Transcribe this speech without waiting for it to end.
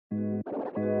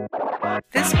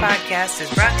This podcast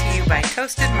is brought to you by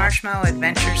Toasted Marshmallow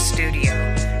Adventures Studio.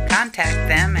 Contact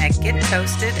them at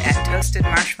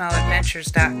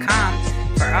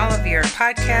gettoasted@toastedmarshmallowadventures.com for all of your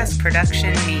podcast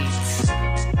production needs.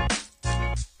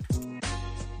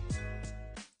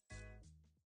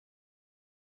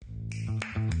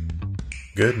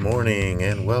 Good morning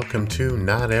and welcome to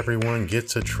Not Everyone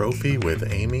Gets a Trophy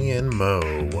with Amy and Mo.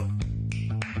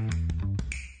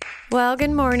 Well,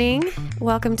 good morning.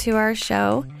 Welcome to our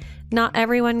show. Not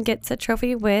Everyone Gets a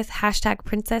Trophy with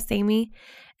 #Princess Amy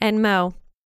and Mo.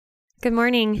 Good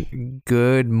morning.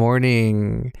 Good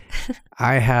morning.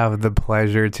 I have the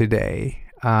pleasure today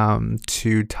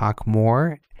to talk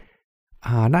more,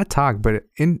 not talk, but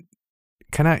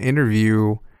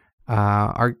interview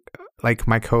my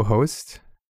co-host.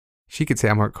 She could say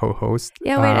I'm her co-host.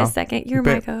 Yeah, wait a second. You're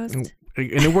my co-host. And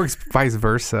it works vice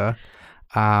versa.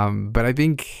 But I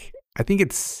think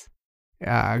it's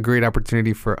a great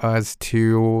opportunity for us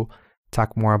to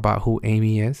talk more about who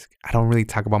Amy is. I don't really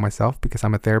talk about myself because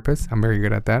I'm a therapist. I'm very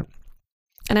good at that.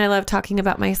 And I love talking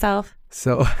about myself.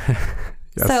 So,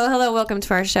 yes. So hello, welcome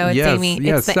to our show. It's Amy.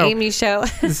 It's the Amy show.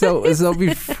 so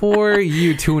before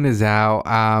you tune us out,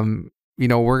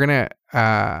 we're gonna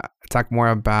talk more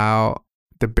about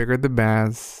the bigger the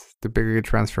mess, the bigger your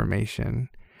transformation.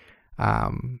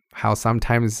 How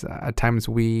sometimes at times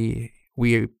we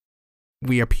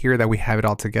appear that we have it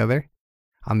all together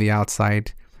on the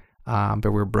outside,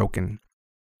 but we're broken.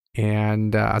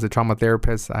 And as a trauma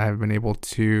therapist, I have been able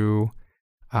to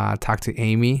talk to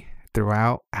Amy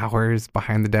throughout hours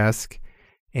behind the desk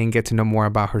and get to know more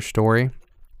about her story.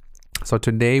 So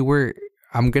today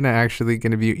I'm gonna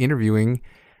be interviewing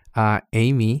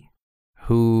Amy,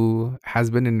 who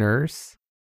has been a nurse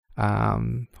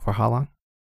for how long?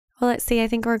 Well, let's see. I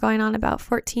think we're going on about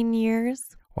 14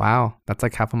 years. Wow, that's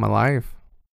like half of my life.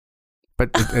 But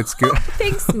it's good.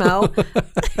 Thanks, Mo.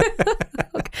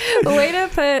 Way to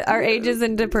put our ages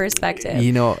into perspective.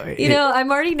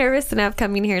 I'm already nervous enough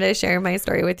coming here to share my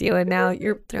story with you, and now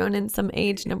you're throwing in some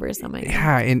age numbers on my head.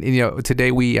 Yeah, and today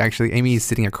Amy is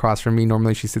sitting across from me.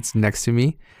 Normally she sits next to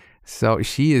me, so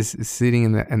she is sitting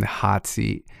in the hot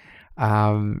seat.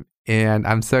 And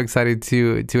I'm so excited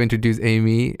to introduce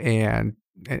Amy and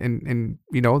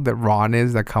the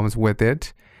rawness that comes with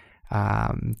it.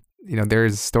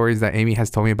 There's stories that Amy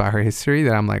has told me about her history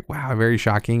that I'm like, wow, very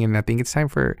shocking. And I think it's time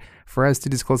for us to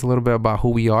disclose a little bit about who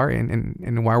we are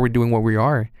and why we're doing what we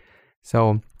are.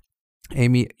 So,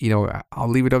 Amy, I'll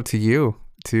leave it up to you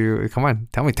to come on,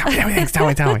 tell me. Tell me.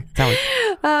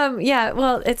 Yeah,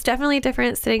 well, it's definitely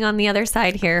different sitting on the other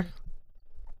side here.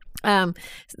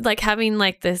 Having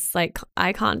this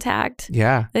eye contact.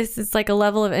 Yeah. This is like a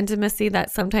level of intimacy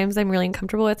that sometimes I'm really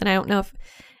uncomfortable with. And I don't know if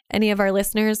any of our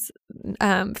listeners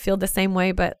feel the same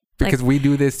way, but because we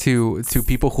do this to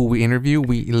people who we interview,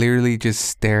 we literally just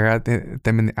stare at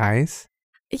them in the eyes.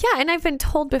 Yeah. And I've been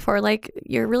told before,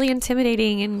 you're really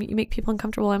intimidating and you make people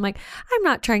uncomfortable. I'm like, I'm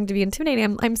not trying to be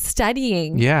intimidating. I'm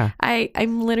studying. Yeah.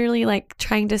 I'm literally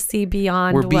trying to see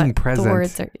beyond we're being what present. The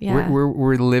words are. Yeah.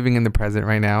 We're living in the present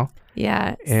right now.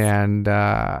 Yeah. And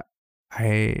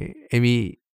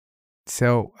Amy,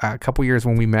 so a couple years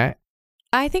when we met.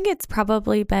 I think it's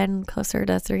probably been closer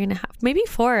to 3.5, maybe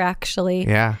 4 actually.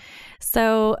 Yeah.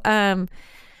 So,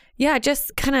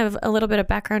 just kind of a little bit of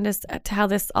background as to how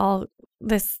this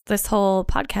whole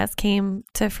podcast came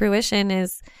to fruition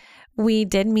is we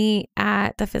did meet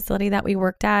at the facility that we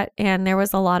worked at, and there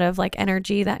was a lot of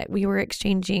energy that we were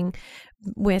exchanging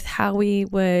with how we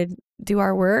would do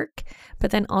our work,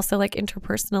 but then also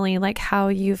interpersonally, how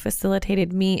you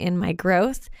facilitated me in my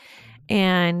growth.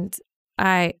 And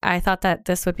I thought that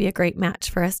this would be a great match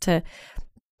for us to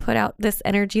put out this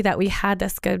energy that we had,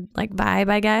 this good vibe,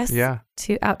 I guess,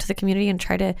 out to the community and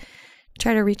try to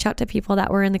reach out to people that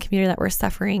were in the community that were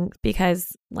suffering,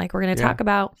 because we're going to talk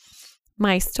about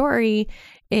my story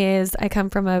is I come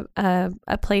from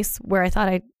a place where I thought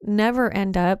I'd never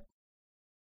end up,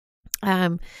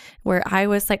 where I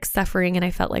was suffering and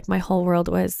I felt like my whole world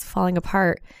was falling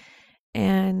apart.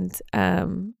 And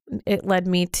it led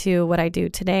me to what I do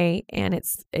today, and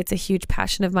it's a huge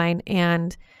passion of mine.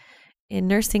 And in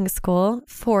nursing school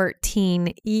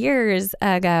 14 years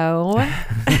ago,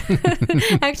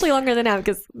 actually longer than that,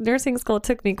 because nursing school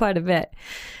took me quite a bit.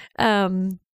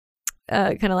 Kind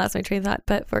of lost my train of thought,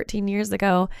 but 14 years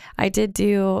ago, I did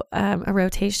do a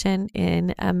rotation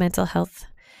in mental health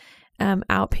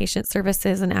outpatient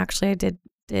services, and actually I did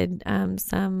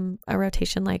a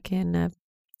rotation in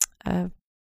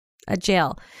a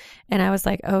jail. And I was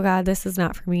like, oh God, this is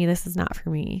not for me. This is not for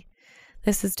me.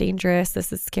 This is dangerous.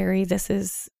 This is scary. It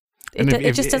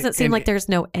just doesn't seem like there's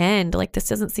no end. Like, this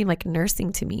doesn't seem like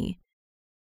nursing to me.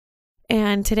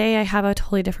 And today I have a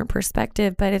totally different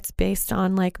perspective, but it's based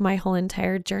on like my whole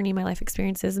entire journey, my life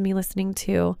experiences, me listening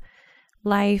to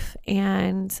life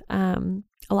and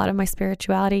a lot of my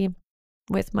spirituality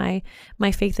with my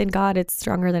faith in God. It's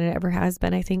stronger than it ever has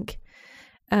been. I think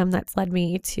that's led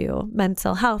me to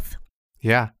mental health.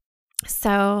 Yeah.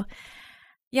 So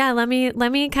yeah, let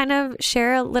me kind of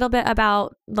share a little bit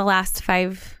about the last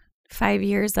five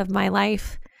years of my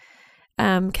life,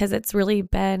 because it's really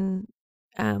been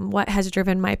what has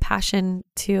driven my passion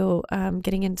to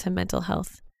getting into mental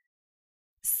health.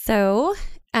 So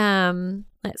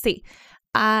let's see.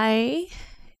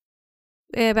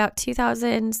 About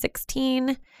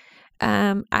 2016,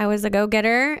 I was a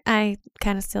go-getter. I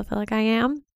kind of still feel like I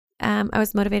am. I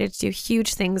was motivated to do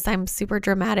huge things. I'm super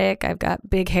dramatic. I've got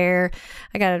big hair.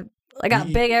 I got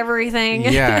big everything.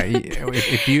 Yeah.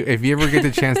 If you ever get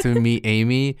the chance to meet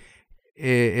Amy,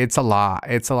 it's a lot.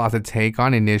 It's a lot to take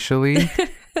on initially.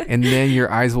 And then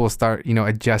your eyes will start,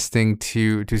 adjusting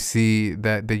to see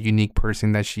the unique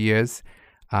person that she is.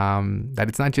 That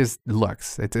it's not just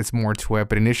looks, it's more to it.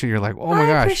 But initially you're like, oh my gosh.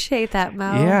 I appreciate that,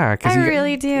 Mo. Yeah. I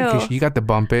really do. Because you got the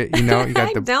bump it, you got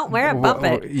I don't wear a bump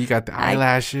it. You got the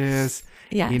eyelashes,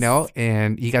 yes.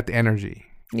 And you got the energy.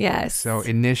 Yes. So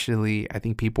initially, I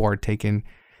think people are taken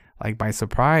like by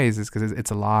surprise, is because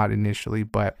it's a lot initially.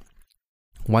 But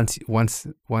once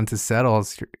it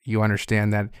settles, you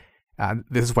understand that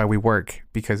this is why we work,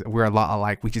 because we're a lot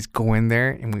alike. We just go in there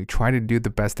and we try to do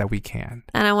the best that we can.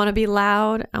 And I want to be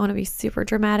loud. I want to be super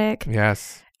dramatic.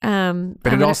 Yes.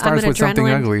 But it all starts with something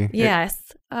ugly. Yes.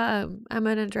 I'm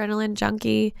an adrenaline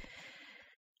junkie.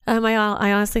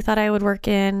 I honestly thought I would work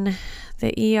in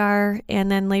the ER,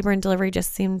 and then labor and delivery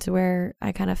just seemed to where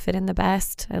I kind of fit in the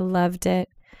best. I loved it.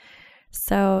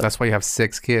 So that's why you have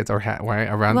 6 kids, or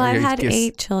around. Well, I've had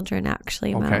 8 children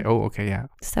actually. Okay. Mom. Oh, okay. Yeah.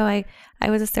 So I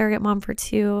was a surrogate mom for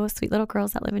 2 sweet little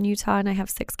girls that live in Utah, and I have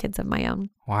 6 kids of my own.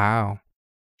 Wow.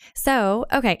 So,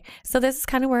 okay. So this is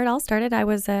kind of where it all started. I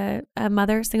was a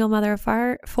single mother of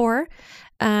 4.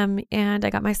 And I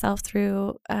got myself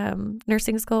through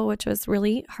nursing school, which was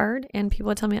really hard. And people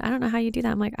would tell me, I don't know how you do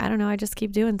that. I'm like, I don't know. I just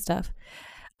keep doing stuff.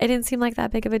 It didn't seem like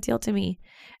that big of a deal to me.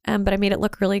 But I made it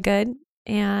look really good.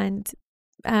 And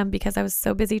because I was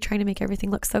so busy trying to make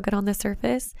everything look so good on the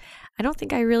surface, I don't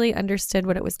think I really understood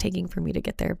what it was taking for me to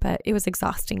get there, but it was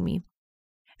exhausting me.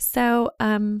 So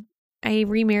I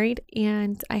remarried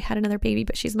and I had another baby,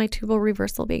 but she's my tubal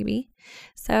reversal baby.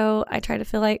 So I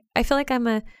feel like I'm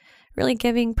a really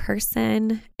giving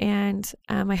person, and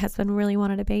my husband really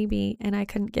wanted a baby and I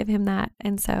couldn't give him that.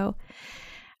 And so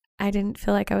I didn't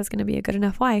feel like I was going to be a good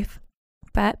enough wife.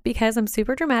 But because I'm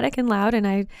super dramatic and loud, and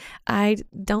I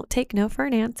don't take no for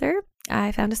an answer,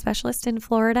 I found a specialist in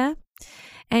Florida,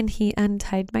 and he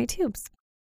untied my tubes.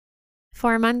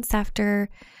 4 months after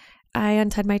I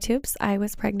untied my tubes, I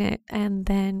was pregnant, and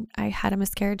then I had a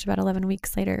miscarriage about 11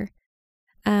 weeks later.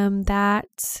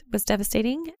 That was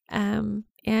devastating,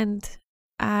 and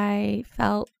I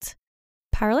felt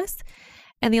powerless.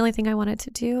 And the only thing I wanted to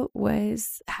do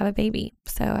was have a baby.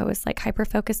 So I was like hyper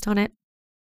focused on it.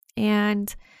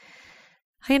 And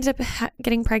I ended up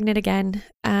getting pregnant again.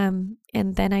 And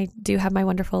then I do have my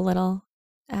wonderful little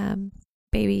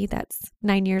baby that's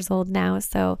 9 years old now.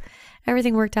 So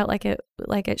everything worked out like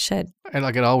it should. And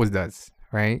like it always does,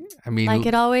 right? I mean, like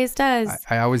it always does.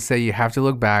 I always say you have to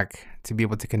look back to be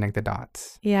able to connect the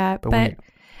dots. Yeah, but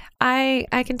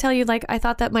I can tell you, like, I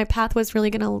thought that my path was really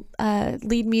going to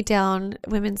lead me down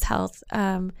women's health,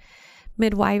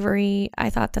 midwifery. I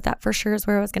thought that for sure is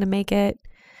where I was going to make it,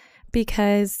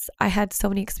 because I had so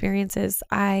many experiences.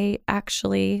 I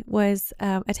actually was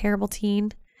a terrible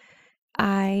teen.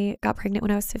 I got pregnant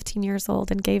when I was 15 years old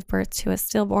and gave birth to a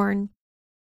stillborn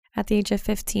at the age of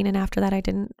 15. And after that, I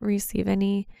didn't receive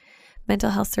any mental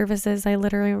health services. I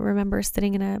literally remember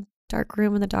sitting in a dark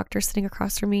room and the doctor sitting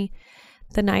across from me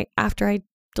the night after I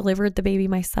delivered the baby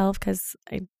myself, because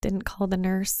I didn't call the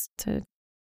nurse to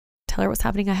tell her what's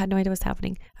happening. I had no idea what was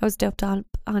happening. I was doped on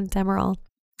Demerol,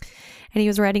 and he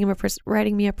was writing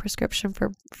me a prescription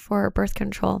for birth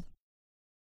control.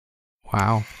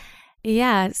 Wow.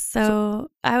 Yeah. So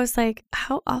I was like,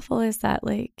 how awful is that?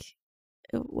 Like,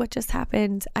 what just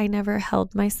happened? I never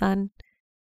held my son.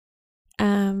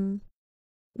 No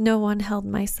one held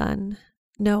my son.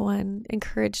 No one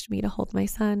encouraged me to hold my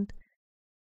son.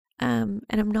 And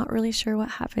I'm not really sure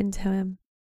what happened to him.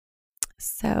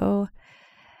 So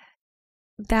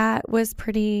that was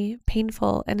pretty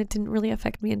painful, and it didn't really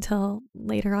affect me until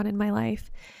later on in my life.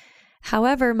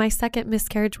 However, my second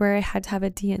miscarriage, where I had to have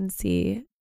a D&C,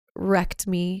 wrecked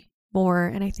me more.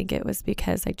 And I think it was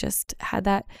because I just had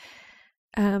that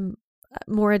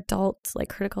more adult, like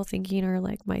critical thinking, or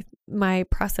like my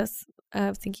process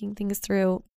of thinking things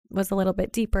through was a little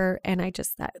bit deeper. And I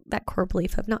just, that core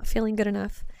belief of not feeling good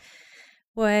enough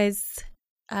was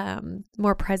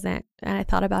more present. And I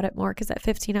thought about it more because at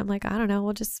 15, I'm like, I don't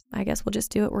know, I guess we'll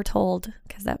just do what we're told,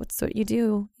 because that's what you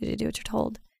do. You do what you're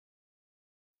told.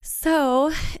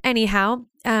 So anyhow,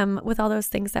 with all those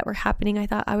things that were happening, I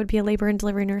thought I would be a labor and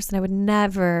delivery nurse, and I would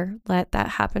never let that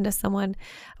happen to someone.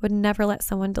 I would never let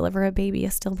someone deliver a baby,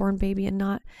 a stillborn baby, and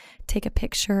not take a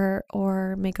picture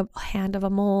or make a hand of a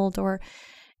mold or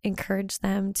encourage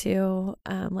them to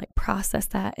like process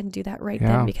that and do that right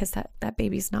then, because that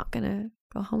baby's not going to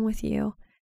go home with you.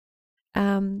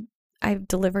 I've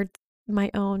delivered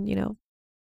my own,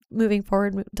 moving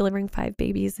forward, delivering 5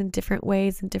 babies in different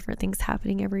ways and different things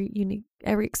happening. Every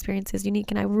experience is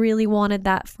unique. And I really wanted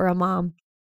that for a mom.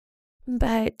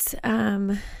 But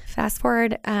fast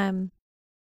forward,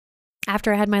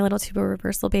 after I had my little tubal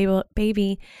reversal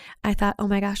baby, I thought, oh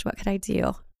my gosh, what could I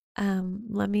do?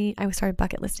 I started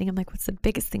bucket listing. I'm like, what's the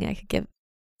biggest thing I could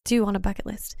do on a bucket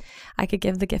list? I could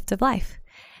give the gift of life.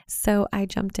 So I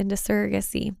jumped into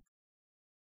surrogacy.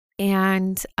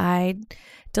 And I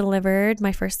delivered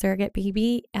my first surrogate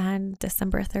baby on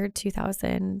December 3rd,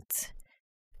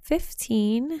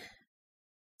 2015.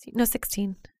 No,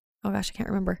 16. Oh gosh, I can't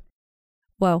remember.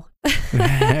 Whoa.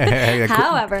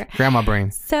 However, grandma brain.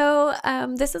 So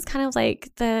this is kind of like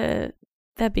the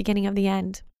beginning of the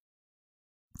end.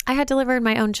 I had delivered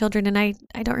my own children, and I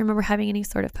don't remember having any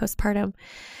sort of postpartum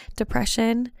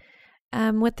depression.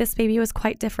 With this baby was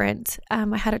quite different.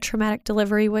 I had a traumatic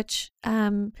delivery, which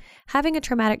having a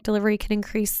traumatic delivery can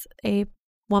increase a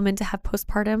woman to have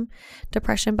postpartum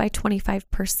depression by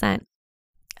 25%.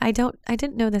 I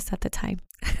didn't know this at the time.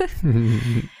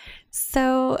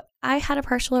 So I had a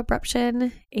partial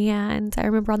abruption, and I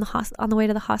remember on the way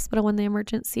to the hospital when the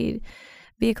emergency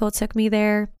vehicle took me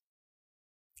there,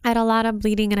 I had a lot of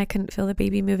bleeding and I couldn't feel the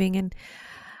baby moving. And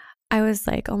I was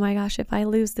like, oh my gosh, if I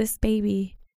lose this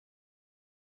baby,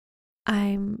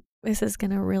 this is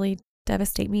going to really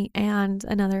devastate me and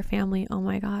another family. Oh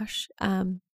my gosh.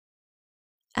 And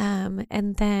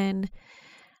then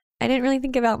I didn't really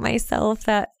think about myself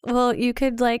that, well, you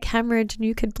could like hemorrhage and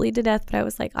you could bleed to death, but I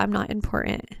was like, I'm not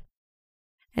important.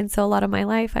 And so a lot of my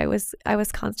life, I was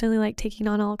constantly like taking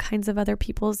on all kinds of other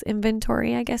people's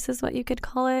inventory, I guess is what you could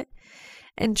call it,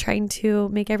 and trying to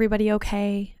make everybody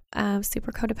okay,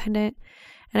 super codependent.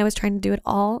 And I was trying to do it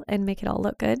all and make it all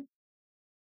look good.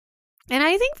 And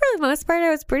I think for the most part, I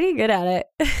was pretty good at it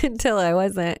until I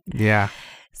wasn't. Yeah.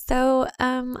 So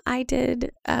I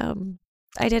did,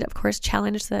 of course,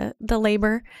 challenge the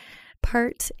labor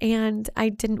part, and I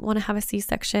didn't want to have a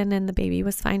C-section, and the baby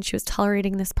was fine. She was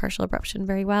tolerating this partial abruption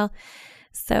very well.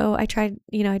 So I tried,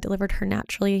 I delivered her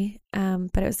naturally,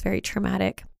 but it was very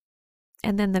traumatic.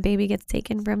 And then the baby gets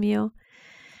taken from you.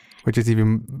 Which is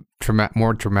even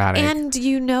more traumatic. And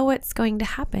you know what's going to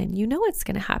happen. You know what's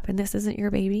going to happen. This isn't your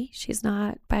baby. She's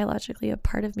not biologically a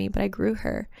part of me, but I grew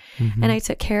her and I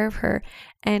took care of her.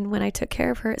 And when I took care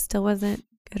of her, it still wasn't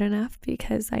good enough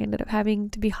because I ended up having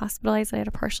to be hospitalized. I had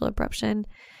a partial abruption.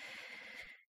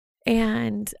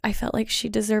 And I felt like she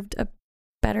deserved a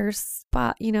better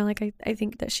spot. I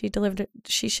think that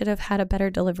she should have had a better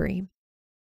delivery.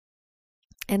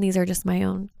 And these are just my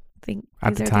own things.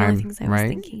 At the time, the things I was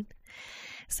thinking.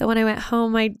 So when I went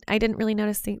home, I didn't really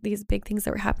notice these big things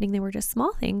that were happening. They were just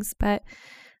small things, but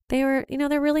they were,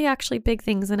 they're really actually big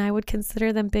things. And I would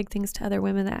consider them big things to other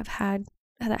women that have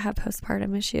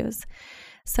postpartum issues.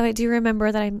 So I do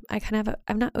remember that I'm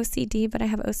not OCD, but I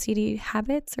have OCD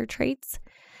habits or traits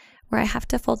where I have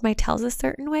to fold my towels a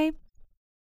certain way.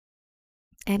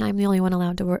 And I'm the only one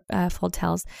allowed to fold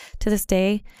towels to this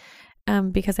day.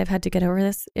 Because I've had to get over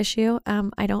this issue.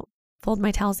 I don't fold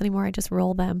my towels anymore. I just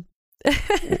roll them.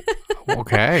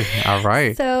 Okay. All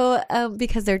right. So,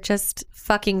 because they're just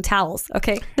fucking towels.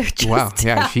 Okay. They're just towels.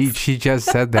 Yeah. She just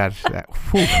said that.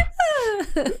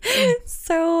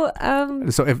 So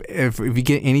if you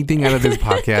get anything out of this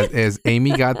podcast is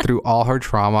Amy got through all her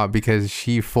trauma because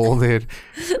she folded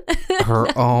her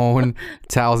own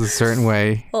towels a certain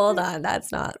way. Hold on,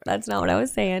 that's not what I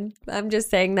was saying. I'm just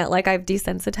saying that I've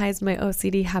desensitized my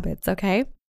OCD habits. Okay.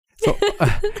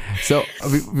 So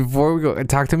before we go,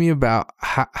 talk to me about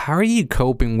how are you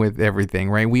coping with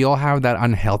everything, right? We all have that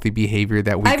unhealthy behavior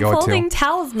that we go to. I'm folding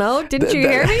towels, Mo. Didn't you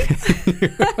hear me?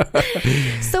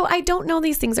 So I don't know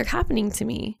these things are happening to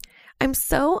me. I'm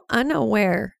so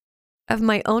unaware of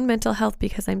my own mental health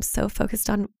because I'm so focused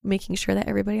on making sure that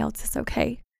everybody else is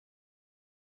okay.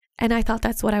 And I thought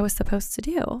that's what I was supposed to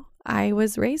do. I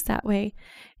was raised that way.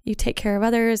 You take care of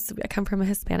others. I come from a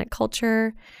Hispanic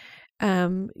culture.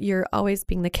 you're always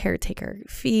being the caretaker.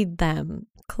 Feed them,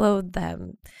 clothe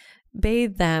them,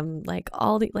 bathe them, like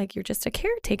you're just a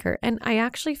caretaker. And I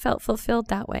actually felt fulfilled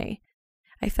that way.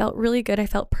 I felt really good. I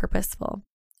felt purposeful.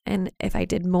 And if I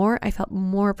did more, I felt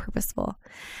more purposeful.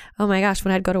 Oh my gosh,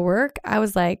 when I'd go to work, I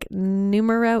was like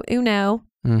numero uno.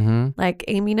 Like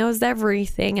Amy knows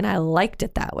everything, and I liked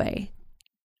it that way.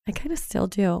 I kind of still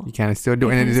do. You kind of still do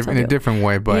it in a different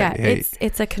way, but yeah, hey.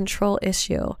 it's a control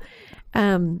issue.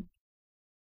 And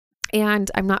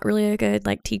I'm not really a good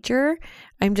like teacher.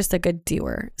 I'm just a good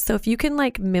doer. So if you can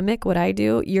like mimic what I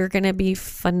do, you're going to be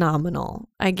phenomenal.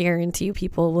 I guarantee you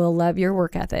people will love your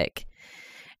work ethic.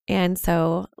 And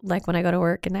so like when I go to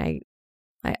work and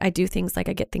I do things, like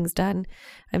I get things done,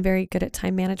 I'm very good at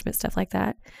time management, stuff like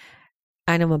that.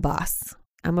 And I'm a boss.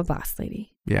 I'm a boss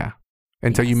lady. Yeah.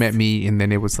 Until you met me, and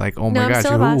then it was like, oh my gosh,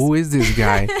 gosh, who is this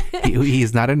guy?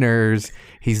 He's not a nurse.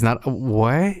 He's not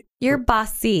what? You're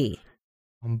bossy.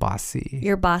 I'm bossy.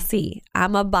 You're bossy.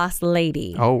 I'm a boss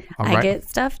lady. Oh, all right. I get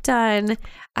stuff done.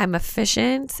 I'm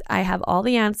efficient. I have all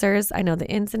the answers. I know the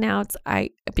ins and outs.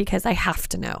 Because I have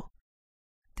to know.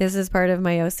 This is part of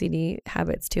my OCD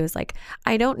habits too. Is like,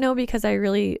 I don't know because I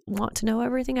really want to know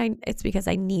everything. It's because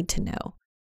I need to know.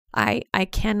 I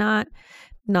cannot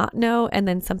not know and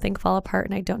then something fall apart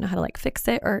and I don't know how to like fix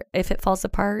it, or if it falls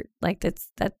apart, like that's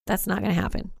not going to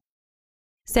happen.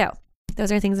 So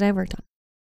those are things that I've worked on.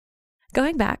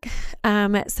 Going back,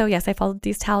 so yes, I folded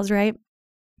these towels, right?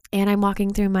 And I'm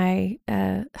walking through my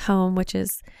home, which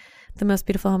is the most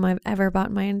beautiful home I've ever bought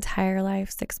in my entire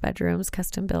life. 6 bedrooms,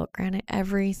 custom built, granite,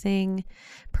 everything,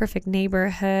 perfect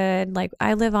neighborhood. Like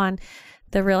I live on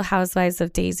the Real Housewives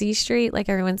of Daisy Street. Like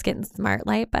everyone's getting smart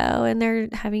lipo and they're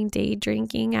having day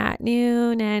drinking at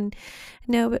noon, and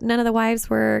none of the wives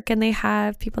work, and they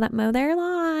have people that mow their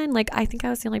lawn. Like I think I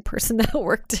was the only person that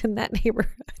worked in that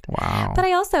neighborhood. Wow. But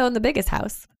I also own the biggest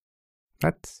house.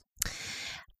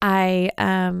 I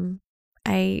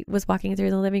was walking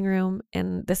through the living room,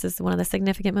 and this is one of the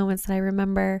significant moments that I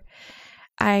remember.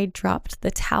 I dropped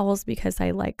the towels because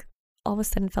I all of a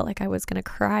sudden felt like I was going to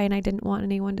cry, and I didn't want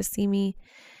anyone to see me.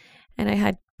 And I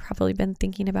had probably been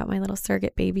thinking about my little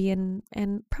surrogate baby and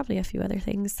probably a few other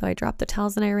things. So I dropped the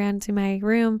towels and I ran to my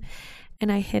room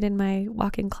and I hid in my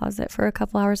walk-in closet for a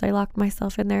couple hours. I locked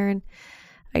myself in there and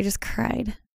I just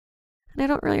cried. And I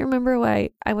don't really remember why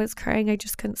I was crying. I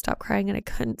just couldn't stop crying, and I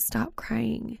couldn't stop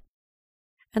crying.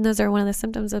 And those are one of the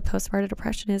symptoms of postpartum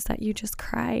depression, is that you just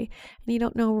cry and you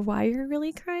don't know why you're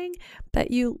really crying, but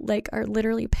you are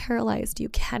literally paralyzed. You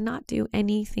cannot do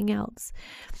anything else.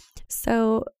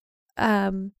 So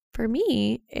for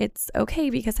me, it's okay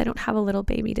because I don't have a little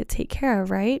baby to take care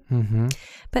of, right? Mm-hmm.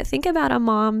 But think about a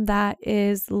mom that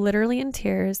is literally in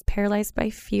tears, paralyzed by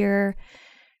fear.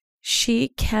 She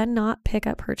cannot pick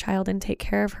up her child and take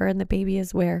care of her, and the baby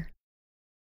is where?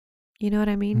 You know what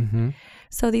I mean? Mm-hmm.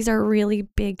 So these are really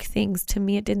big things. To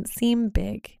me, it didn't seem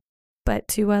big, but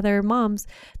to other moms,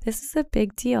 this is a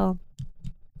big deal.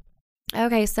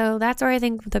 Okay, so that's where I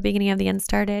think the beginning of the end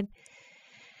started.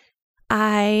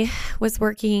 I was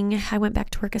working. I went back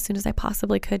to work as soon as I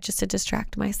possibly could just to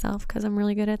distract myself because I'm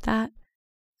really good at that,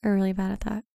 or really bad at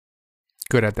that.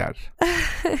 Good at that.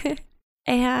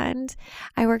 And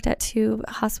I worked at 2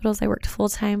 hospitals. I worked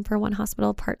full-time for one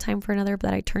hospital, part-time for another,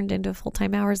 but I turned into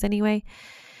full-time hours anyway.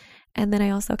 And then I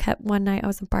also kept one night. I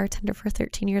was a bartender for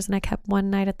 13 years, and I kept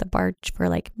one night at the bar for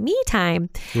me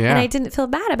time. Yeah. And I didn't feel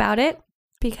bad about it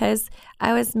because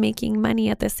I was making money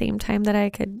at the same time that I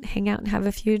could hang out and have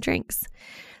a few drinks.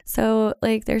 So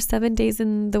there's 7 days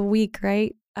in the week,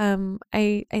 right?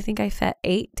 I think I fit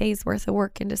 8 days worth of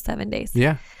work into 7 days.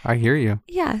 Yeah, I hear you.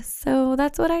 Yeah, so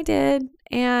that's what I did.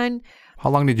 And how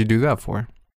long did you do that for?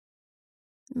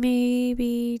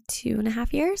 Maybe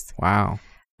 2.5 years. Wow.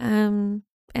 And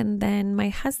then my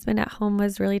husband at home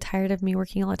was really tired of me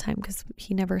working all the time because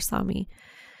he never saw me.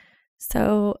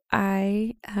 So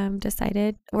I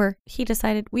decided we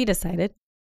decided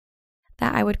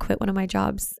that I would quit one of my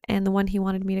jobs. And the one he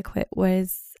wanted me to quit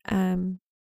was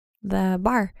the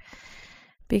bar,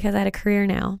 because I had a career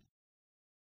now.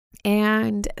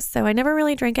 And so I never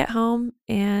really drank at home.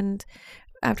 And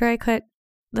after I quit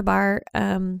the bar,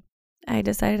 I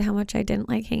decided how much I didn't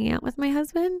like hanging out with my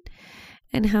husband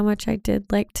and how much I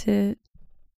did like to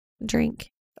drink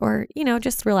or,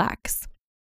 just relax.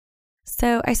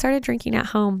 So I started drinking at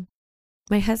home.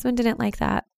 My husband didn't like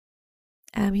that.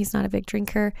 He's not a big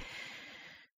drinker.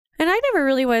 And I never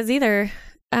really was either.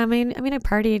 I mean, I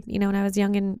partied, when I was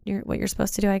young, and what you're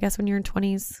supposed to do, I guess, when you're in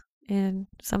 20s and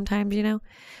sometimes,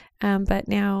 but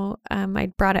now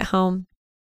I brought it home,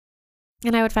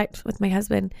 and I would fight with my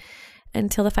husband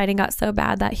until the fighting got so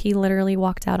bad that he literally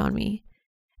walked out on me.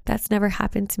 That's never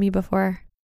happened to me before.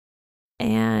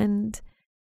 And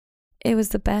it was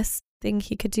the best thing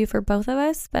he could do for both of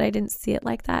us, but I didn't see it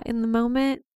like that in the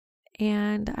moment.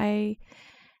 And I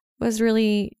was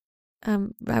really,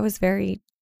 I was very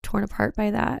torn apart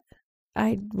by that.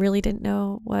 I really didn't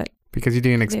know what. Because you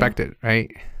didn't expect it, right?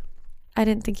 I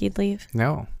didn't think he'd leave.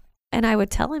 No. And I would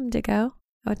tell him to go.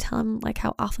 I would tell him like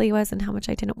how awful he was and how much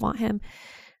I didn't want him.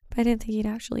 But I didn't think he'd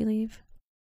actually leave.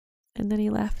 And then he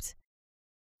left.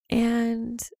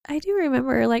 And I do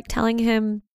remember like telling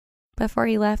him before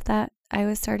he left that I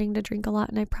was starting to drink a lot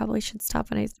and I probably should stop,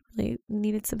 and I really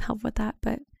needed some help with that.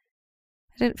 But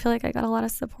I didn't feel like I got a lot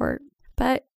of support.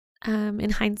 But in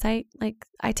hindsight, like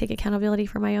I take accountability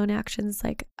for my own actions.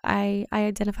 Like I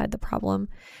identified the problem.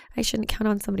 I shouldn't count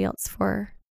on somebody else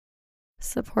for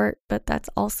support, but that's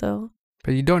also.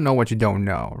 But you don't know what you don't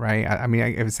know, right? I mean,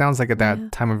 it sounds like at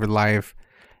that time of your life,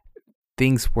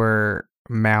 things were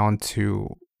bound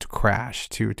to crash,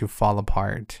 to fall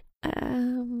apart.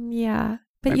 Yeah.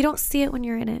 But you don't see it when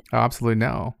you're in it. Oh, absolutely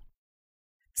no.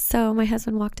 So my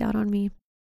husband walked out on me.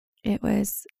 It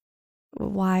was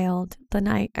wild. The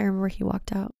night I remember he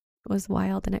walked out was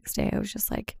wild. The next day I was just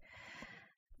like,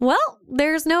 well,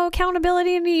 there's no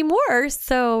accountability anymore,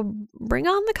 so bring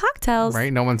on the cocktails.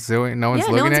 Right? No one's looking at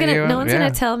you. No one's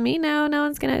gonna tell me no. No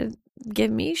one's gonna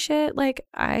give me shit. Like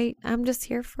I'm just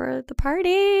here for the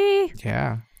party.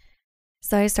 Yeah.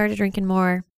 So I started drinking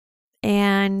more,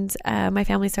 and my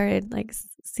family started like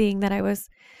seeing that I was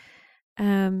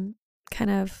kind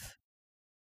of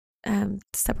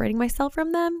separating myself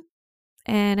from them.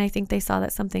 And I think they saw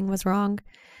that something was wrong,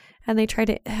 and they tried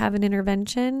to have an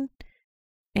intervention.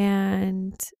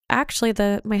 And actually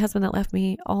my husband that left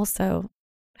me also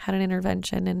had an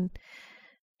intervention,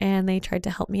 and they tried to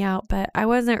help me out, but I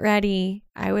wasn't ready.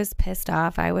 I was pissed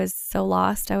off. I was so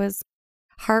lost. I was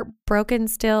heartbroken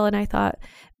still. And I thought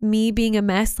me being a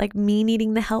mess, like me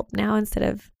needing the help now instead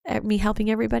of me helping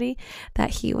everybody, that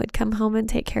he would come home and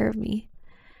take care of me.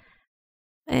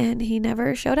 And he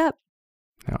never showed up.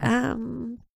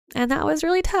 No. And that was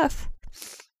really tough.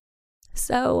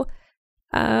 So,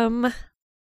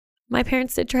 my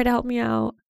parents did try to help me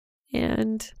out,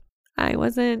 and I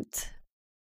wasn't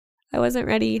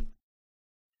ready.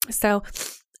 So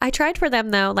I tried for them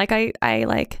though. Like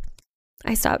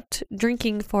I stopped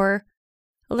drinking for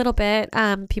a little bit.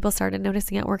 People started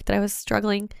noticing at work that I was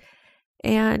struggling.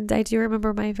 And I do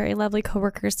remember my very lovely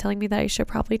coworkers telling me that I should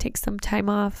probably take some time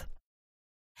off.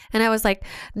 And I was like,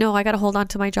 no, I got to hold on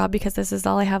to my job because this is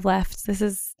all I have left. This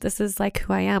is like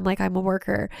who I am. Like I'm a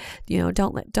worker, you know,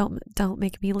 don't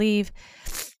make me leave.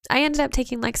 I ended up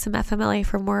taking like some FMLA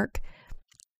from work,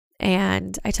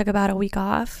 and I took about a week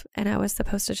off, and I was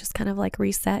supposed to just kind of like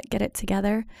reset, get it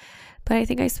together. But I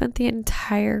think I spent the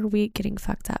entire week getting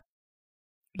fucked up.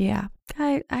 Yeah.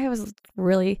 I was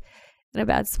really in a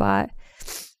bad spot.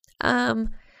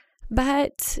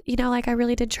 But, you know, like I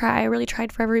really did try. I really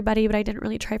tried for everybody, but I didn't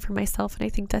really try for myself. And I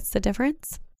think that's the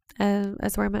difference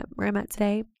as where I'm at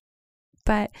today.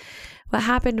 But what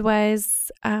happened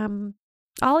was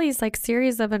all these like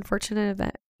series of unfortunate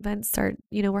events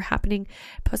were happening.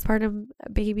 Postpartum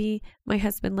baby, my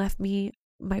husband left me.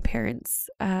 My parents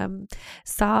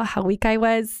saw how weak I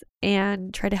was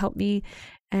and tried to help me,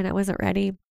 and I wasn't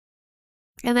ready.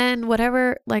 And then what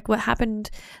happened,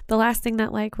 the last thing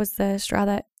that like was the straw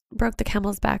that broke the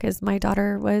camel's back is my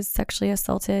daughter was sexually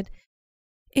assaulted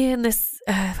in this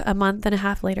a month and a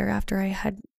half later after I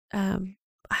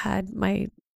had my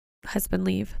husband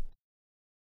leave.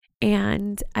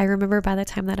 And I remember by the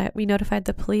time that we notified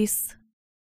the police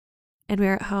and we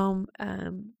were at home,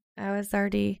 I was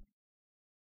already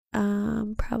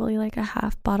probably like a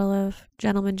half bottle of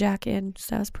Gentleman Jack in,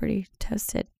 so I was pretty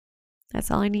toasted. That's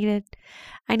all I needed.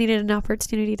 I needed an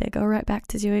opportunity to go right back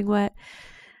to doing what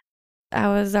I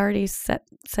was already set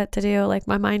to do. Like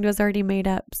my mind was already made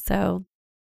up. So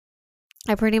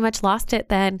I pretty much lost it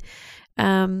then.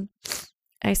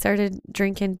 I started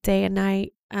drinking day and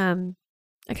night. I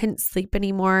couldn't sleep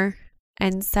anymore.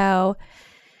 And so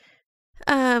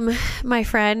my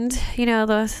friend, you know,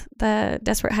 the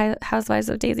Desperate Housewives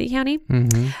of Daisy County.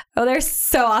 Mm-hmm. Oh, they're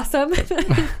so awesome.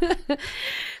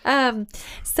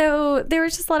 So there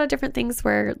was just a lot of different things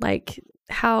where like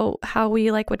how we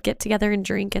like would get together and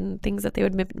drink and things that they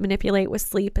would manipulate with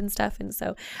sleep and stuff. And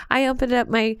so I opened up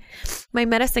my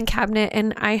medicine cabinet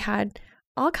and I had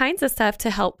all kinds of stuff to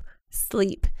help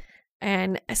sleep.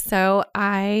 And so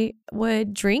I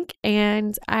would drink,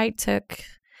 and I took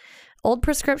old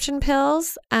prescription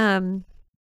pills.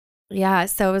 Yeah,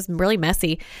 so it was really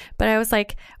messy. But I was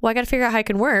like, well, I got to figure out how I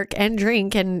can work and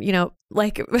drink and, you know,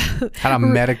 like how to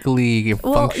medically function.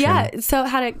 Well, yeah. So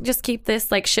how to just keep this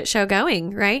like shit show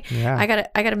going, right? Yeah. I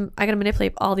gotta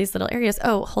manipulate all these little areas.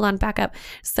 Oh, hold on, back up.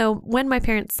 So when my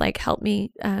parents like helped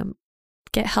me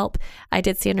get help, I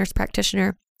did see a nurse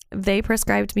practitioner. They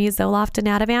prescribed me Zoloft and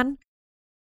Ativan.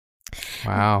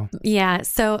 Wow. Yeah.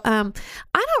 So I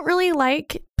don't really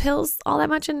like pills all that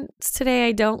much, and today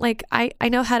I don't like. I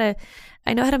know how to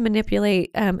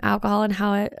manipulate alcohol and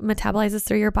how it metabolizes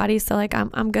through your body. So like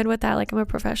I'm good with that. Like I'm a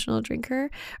professional drinker,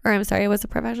 or I'm sorry, I was a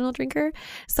professional drinker.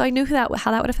 So I knew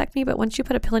how that would affect me. But once you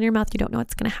put a pill in your mouth, you don't know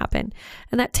what's going to happen,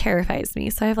 and that terrifies me.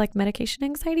 So I have like medication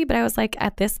anxiety. But I was like,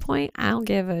 at this point, I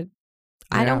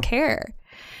don't care.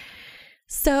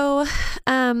 So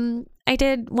I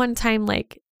did one time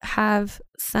like have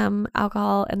some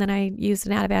alcohol, and then I used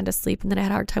an Ativan to sleep, and then I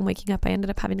had a hard time waking up. I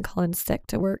ended up having to call in sick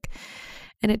to work,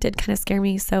 and it did kind of scare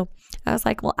me. So I was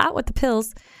like, well, out with the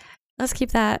pills. Let's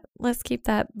keep that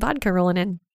vodka rolling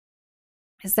in.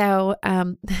 So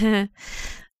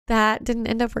that didn't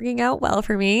end up working out well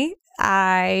for me.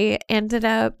 I ended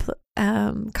up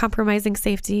compromising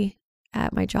safety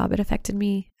at my job. It affected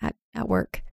me at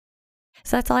work.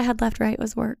 So that's all I had left, right,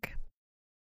 was work.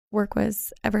 Work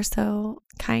was ever so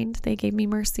kind. They gave me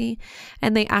mercy,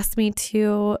 and they asked me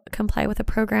to comply with a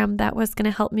program that was going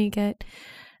to help me get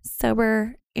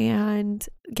sober and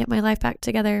get my life back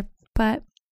together, but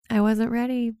I wasn't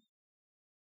ready.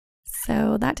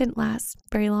 So that didn't last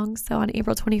very long. So on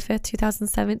April 25th,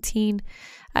 2017,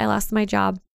 I lost my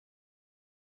job.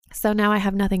 So now I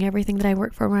have nothing, everything that I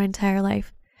worked for my entire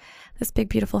life. This big,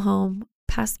 beautiful home,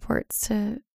 passports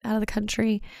to out of the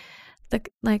country, the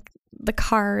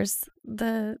cars,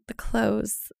 the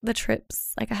clothes, the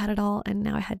trips, like I had it all, and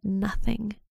now I had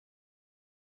nothing.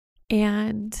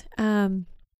 And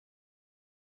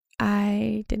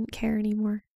I didn't care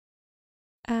anymore.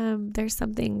 There's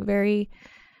something very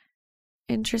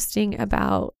interesting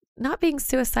about not being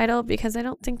suicidal, because I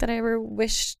don't think that I ever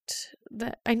wished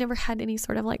that. I never had any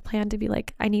sort of like plan to be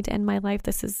like, I need to end my life.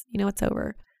 This is, it's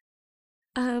over.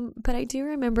 But I do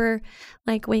remember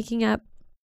like waking up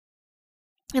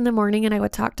in the morning and I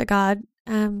would talk to God.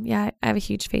 I have a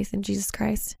huge faith in Jesus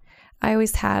Christ. I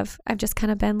always have. I've just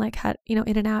kind of been like, had,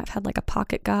 in and out. I've had like a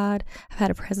pocket God. I've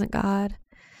had a present God.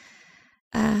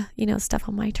 Stuff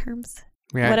on my terms.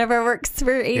 Yeah. Whatever works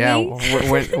for Amy. Yeah.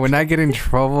 When I get in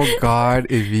trouble, God,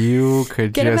 if you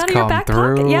could get just come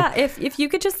through. Pocket. Yeah. If you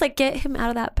could just like get him out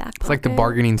of that back pocket. It's like the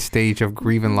bargaining stage of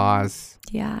grieving laws.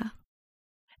 Yeah.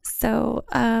 So,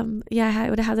 I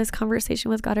would have this conversation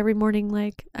with God every morning.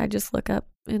 Like I just look up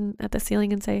at the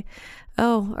ceiling and say,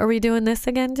 oh, are we doing this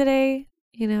again today?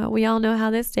 We all know how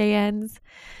this day ends.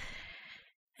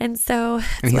 And so,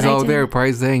 and he's all there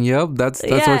probably saying, yep, that's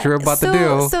what you're about to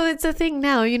do. So it's a thing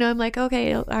now, I'm like,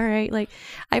 okay, all right. Like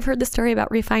I've heard the story about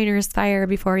refiner's fire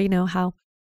before,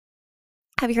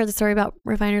 have you heard the story about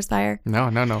refiner's fire?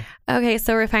 No. Okay.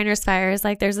 So refiner's fire is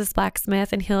like, there's this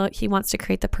blacksmith and he wants to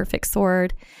create the perfect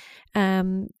sword,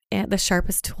 and the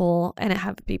sharpest tool, and it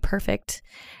have to be perfect.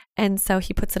 And so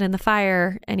he puts it in the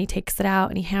fire and he takes it out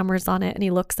and he hammers on it and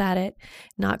he looks at it,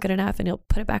 not good enough. And he'll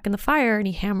put it back in the fire and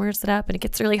he hammers it up and it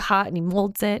gets really hot and he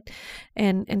molds it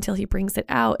and until he brings it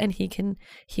out and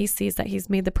he sees that he's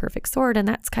made the perfect sword. And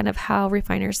that's kind of how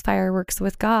refiner's fire works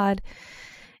with God,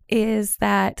 is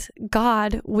that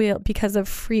God will, because of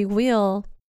free will,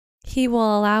 he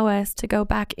will allow us to go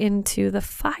back into the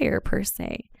fire per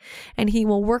se, and he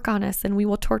will work on us and we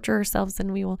will torture ourselves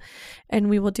and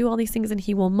we will do all these things, and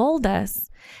he will mold us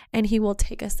and he will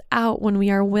take us out when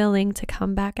we are willing to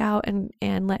come back out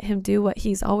and let him do what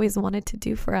he's always wanted to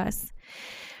do for us.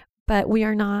 But we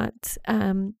are not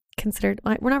considered,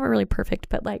 we're not really perfect,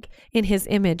 but like in his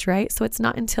image, right? So it's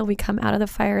not until we come out of the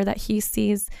fire that he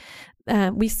sees,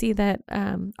 we see that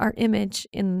our image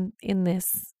in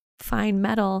this fine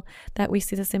metal, that we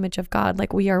see this image of God,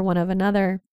 like we are one of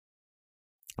another,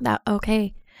 that,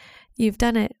 okay, you've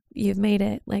done it, you've made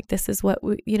it, like this is what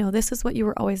this is what you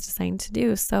were always designed to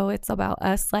do. So it's about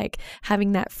us like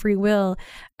having that free will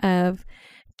of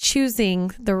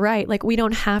choosing the right. Like we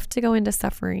don't have to go into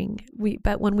suffering,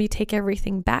 but when we take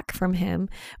everything back from him,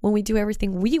 when we do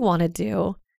everything we want to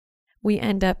do, we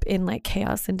end up in like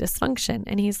chaos and dysfunction.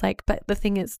 And he's like, but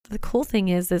the cool thing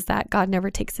is that God never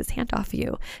takes his hand off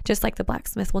you. Just like the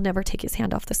blacksmith will never take his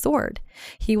hand off the sword.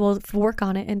 He will work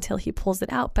on it until he pulls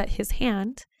it out, but his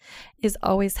hand is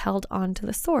always held onto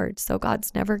the sword. So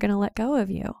God's never going to let go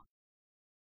of you.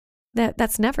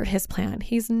 That's never his plan.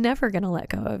 He's never going to let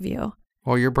go of you.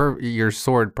 Well, your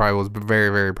sword probably was very,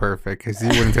 very perfect, because you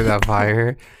went into that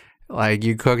fire. Like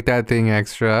you cooked that thing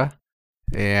extra.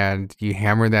 and you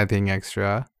hammer that thing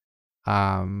extra.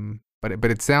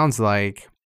 But it sounds like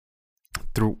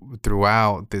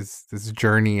throughout this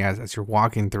journey as you're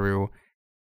walking through,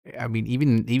 I mean,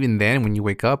 even then when you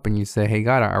wake up and you say, "Hey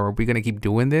God, are we gonna keep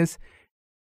doing this?"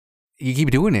 You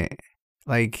keep doing it.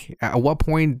 Like, at what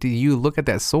point do you look at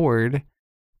that sword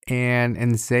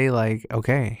and say like,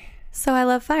 okay, So I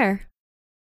love fire.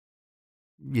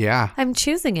 yeah, I'm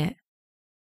choosing it.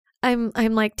 I'm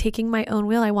like taking my own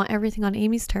will. I want everything on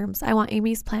Amy's terms. I want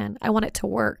Amy's plan. I want it to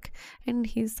work. And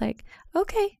he's like,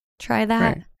 okay, try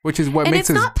that. right. Which is what And makes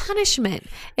it's us not punishment.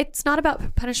 It's not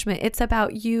about punishment. It's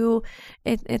about you.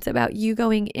 It's about you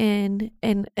going in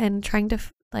and trying to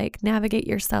like navigate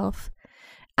yourself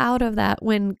out of that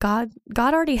when God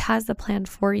already has the plan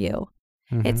for you.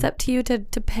 It's up to you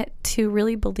to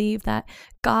really believe that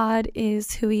God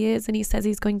is who he is and he says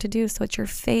he's going to do. So it's your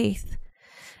faith.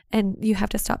 And you have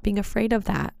to stop being afraid of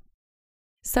that.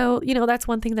 So, that's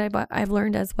one thing that I've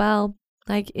learned as well,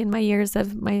 like in my years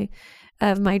of my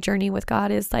journey with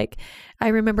God is like, I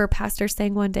remember Pastor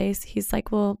saying one day, he's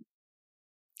like, well,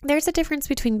 there's a difference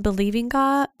between believing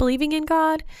in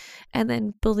God, and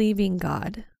then believing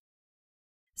God.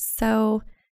 So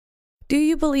do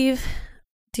you believe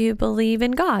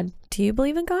in God? Do you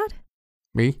believe in God?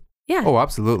 me. Yeah. Oh,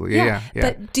 absolutely. Yeah.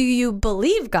 But do you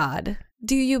believe God?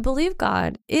 Do you believe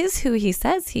God is who he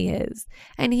says he is,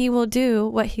 and he will do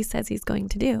what he says he's going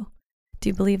to do? Do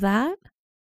you believe that?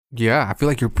 Yeah, I feel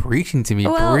like you're preaching to me.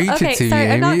 Well, Preach okay, it to sorry,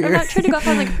 me. I'm not trying to go off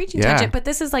on like a preaching Yeah. tangent, but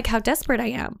this is like how desperate I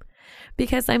am,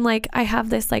 because I'm like, I have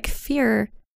this like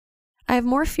fear. I have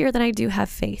more fear than I do have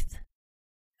faith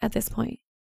at this point.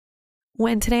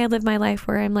 When today I live my life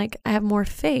where I'm like, I have more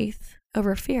faith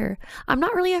over fear. I'm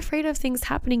not really afraid of things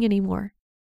happening anymore,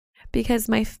 because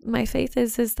my faith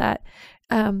is that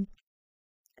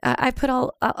I put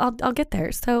I'll get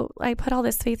there. So I put all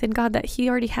this faith in God that he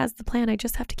already has the plan. I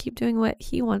just have to keep doing what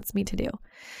he wants me to do,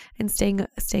 and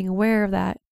staying aware of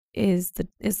that is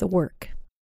the work.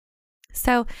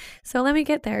 So let me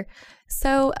get there.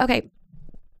 So, okay.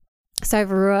 So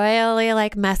I've really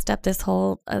like messed up this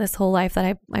whole life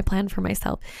that I planned for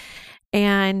myself.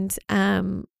 And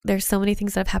there's so many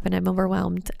things that have happened. I'm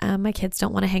overwhelmed. My kids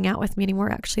don't want to hang out with me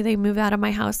anymore. Actually, they moved out of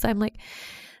my house. So I'm like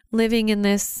living in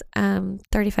this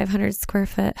 3,500 square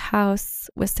foot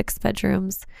house with 6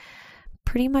 bedrooms,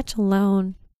 pretty much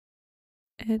alone.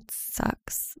 It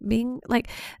sucks. Being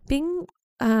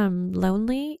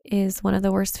lonely is one of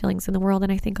the worst feelings in the world.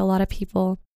 And I think a lot of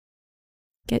people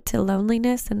get to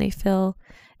loneliness and they feel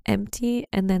empty,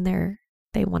 and then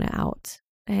they want it out.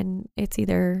 And it's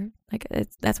either like,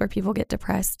 that's where people get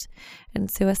depressed and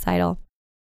suicidal.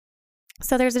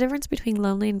 So there's a difference between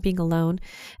lonely and being alone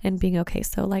and being okay.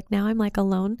 So like now I'm like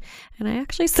alone, and I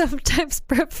actually sometimes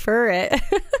prefer it.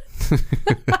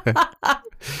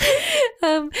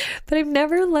 But I'm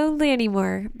never lonely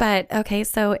anymore. But okay,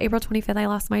 so April 25th, I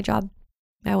lost my job.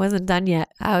 I wasn't done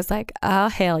yet. I was like, oh,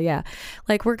 hell yeah.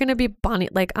 Like, we're going to be Bonnie.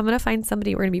 Like, I'm going to find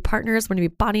somebody. We're going to be partners. We're going to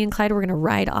be Bonnie and Clyde. We're going to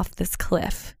ride off this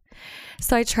cliff.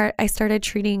 So I started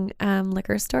treating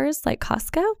liquor stores like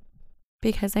Costco,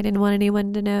 because I didn't want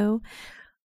anyone to know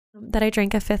that I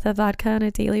drank a 5th of vodka on a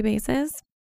daily basis.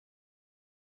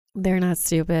 They're not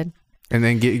stupid. And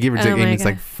then give or take, Amy's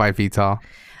like 5 feet tall.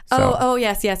 So. Oh,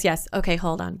 yes. Okay,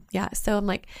 hold on. Yeah. So I'm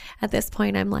like, at this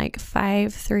point, I'm like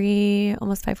 5'3",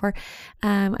 almost 5'4".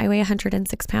 I weigh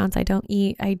 106 pounds. I don't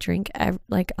eat. I drink. All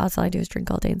I do is drink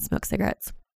all day and smoke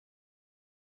cigarettes.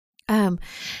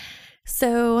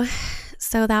 So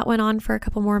that went on for a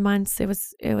couple more months. It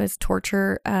was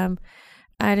torture. I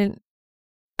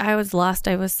was lost.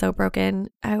 I was so broken.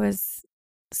 I was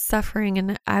suffering,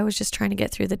 and I was just trying to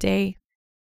get through the day.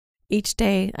 Each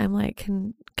day I'm like,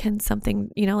 can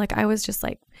something, like I was just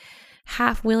like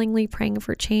half willingly praying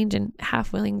for change and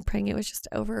half willing praying it was just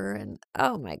over. And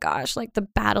oh my gosh, like the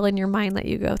battle in your mind that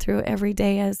you go through every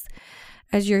day as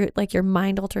your like your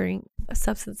mind altering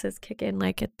substances kick in.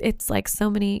 Like it's like so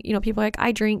many, people are like,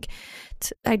 I drink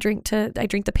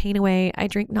the pain away. I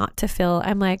drink not to feel.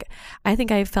 I'm like, I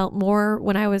think I felt more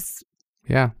when I was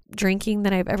drinking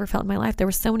than I've ever felt in my life. There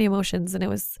were so many emotions, and it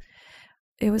was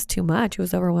too much. It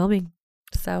was overwhelming.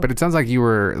 But it sounds like you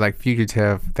were like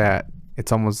fugitive, that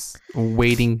it's almost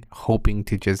waiting, hoping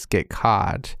to just get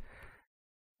caught.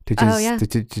 To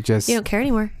just you don't care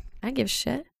anymore. I don't give a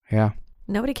shit. Yeah.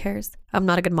 Nobody cares. I'm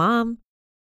not a good mom.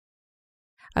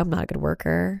 I'm not a good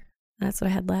worker. That's what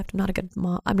I had left. I'm not a good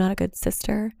mom. I'm not a good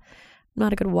sister. I'm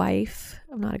not a good wife.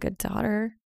 I'm not a good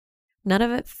daughter. None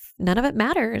of it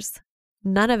matters.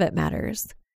 None of it matters.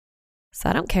 So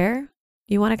I don't care.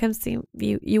 You want to come see,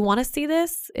 you want to see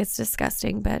this? It's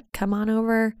disgusting, but come on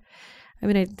over. I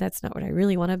mean, that's not what I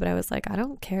really wanted, but I was like, I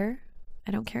don't care.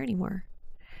 I don't care anymore.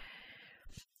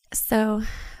 So,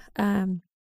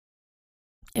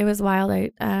 it was wild.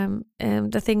 And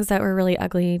the things that were really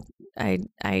ugly, I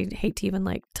hate to even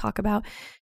like talk about,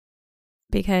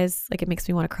 because like it makes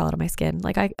me want to crawl out of my skin.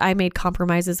 Like I made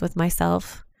compromises with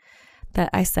myself that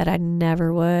I said I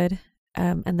never would.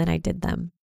 And then I did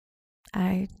them.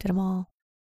 I did them all.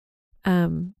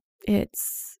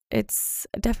 It's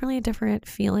definitely a different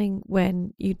feeling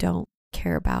when you don't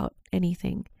care about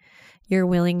anything. You're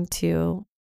willing to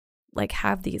like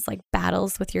have these like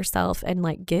battles with yourself and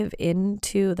like give in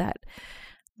to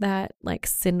that like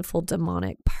sinful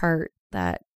demonic part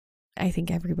that I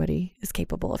think everybody is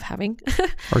capable of having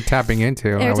or tapping into.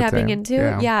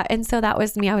 Yeah. And so that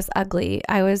was me. I was ugly.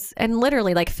 And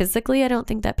literally like physically, I don't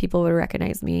think that people would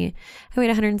recognize me. I weighed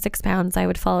 106 pounds. I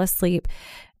would fall asleep.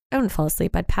 I wouldn't fall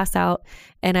asleep. I'd pass out,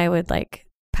 and I would like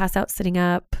pass out sitting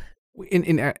up.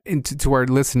 To our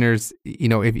listeners, you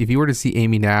know, if you were to see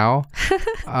Amy now,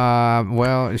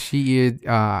 well, she is.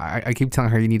 I keep telling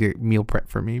her you need to meal prep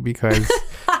for me because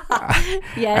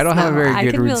yes, I don't have a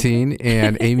very good routine,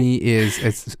 and Amy is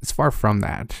it's far from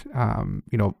that.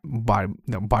 You know,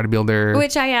 bodybuilder,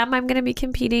 which I am. I'm going to be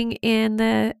competing in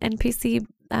the NPC.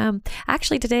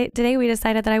 Actually, today we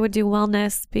decided that I would do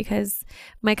wellness because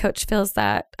my coach feels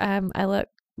that I look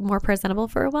more presentable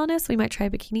for a wellness. We might try a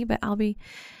bikini, but I'll be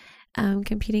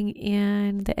competing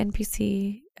in the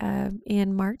NPC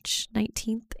in March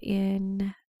 19th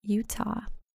in Utah.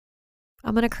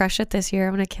 I'm going to crush it this year.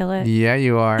 I'm going to kill it. Yeah,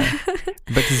 you are.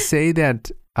 But to say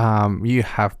that you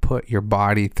have put your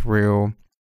body through,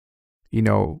 you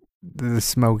know, the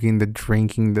smoking, the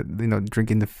drinking,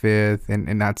 drinking the fifth and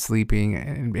not sleeping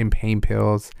and pain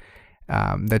pills,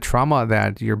 the trauma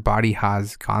that your body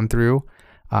has gone through,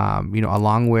 you know,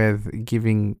 along with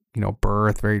giving, you know,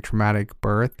 birth, very traumatic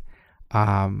birth,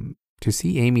 to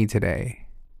see Amy today,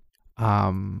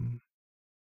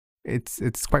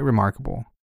 it's quite remarkable,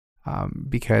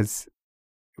 because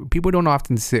people don't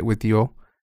often sit with you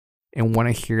and want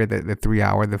to hear the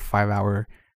 3-hour, the 5-hour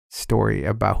story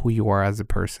about who you are as a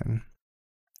person.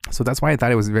 So that's why I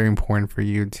thought it was very important for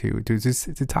you to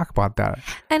talk about that.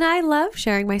 And I love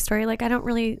sharing my story. Like I don't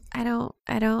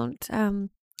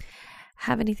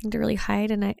have anything to really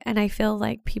hide, and I feel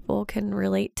like people can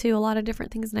relate to a lot of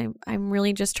different things, and I'm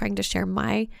really just trying to share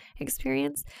my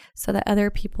experience so that other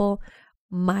people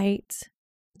might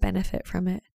benefit from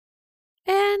it.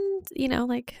 And you know,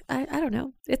 like I don't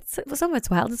know, some of it's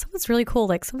wild and some of it's really cool.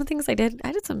 Like some of the things I did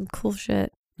some cool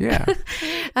shit. Yeah.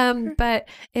 But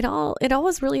it all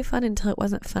was really fun until it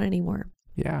wasn't fun anymore.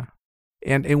 Yeah.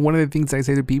 And one of the things I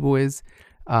say to people is,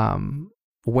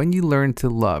 when you learn to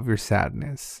love your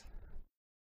sadness,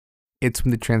 it's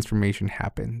when the transformation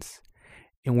happens.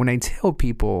 And when I tell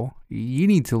people you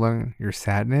need to learn your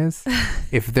sadness,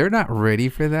 if they're not ready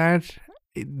for that,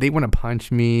 they want to punch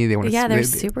me. They're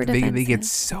super defensive. They get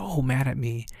so mad at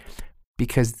me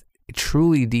because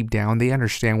truly deep down they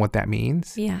understand what that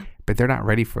means. Yeah. But they're not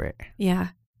ready for it. Yeah.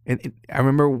 And I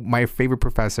remember my favorite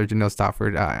professor, Janelle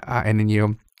Stofford, and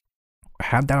you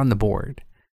had that on the board.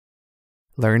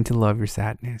 Learn to love your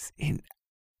sadness. And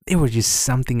there was just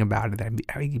something about it that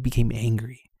I became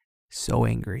angry. So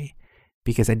angry.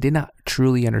 Because I did not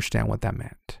truly understand what that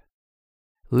meant.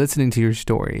 Listening to your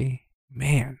story,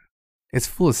 man, it's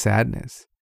full of sadness.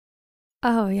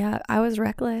 Oh yeah. I was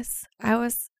reckless. I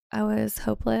was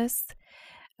hopeless,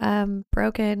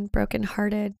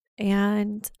 broken-hearted.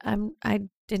 And I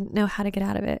didn't know how to get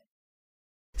out of it.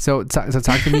 So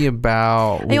talk to me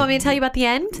about. You want me to tell you about the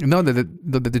end? No,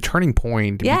 the turning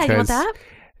point. Yeah, because you want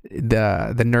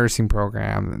that? The nursing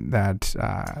program that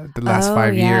the last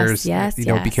 5 years. Yes, you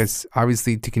know, because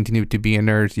obviously to continue to be a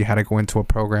nurse, you had to go into a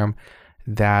program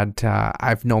that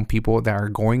I've known people that are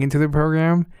going into the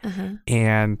program,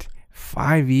 and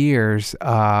 5 years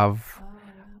of.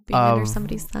 Being under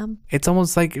somebody's thumb. It's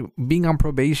almost like being on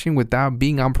probation without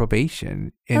being on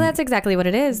probation. Well, that's exactly what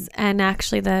it is. And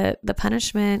actually the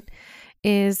punishment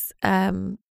is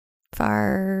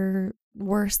far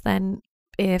worse than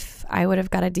if I would have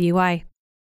got a DUI.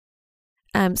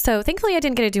 So thankfully I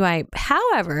didn't get a DUI.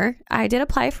 However, I did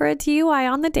apply for a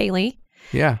DUI on the daily.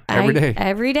 Yeah, every day.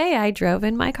 Every day I drove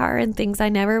in my car, and things I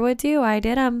never would do, I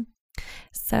did them.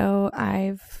 So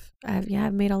I've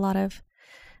made a lot of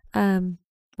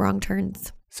wrong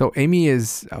turns. So Amy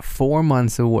is 4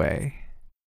 months away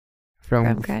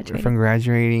from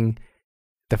graduating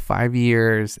the 5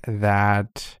 years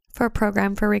that for a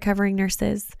program for recovering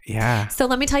nurses. Yeah. So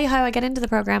let me tell you how I get into the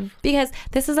program, because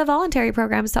this is a voluntary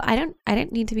program. So I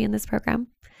didn't need to be in this program.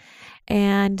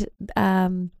 And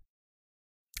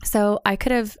So I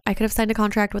could have signed a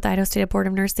contract with the Idaho State Board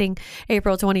of Nursing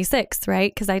April 26th,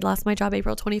 right? Because I'd lost my job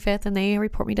April 25th, and they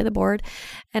report me to the board,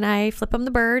 and I flip them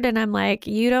the bird, and I'm like,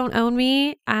 you don't own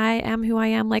me. I am who I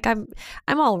am. Like I'm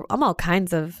all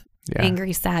kinds of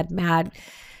angry, sad, mad,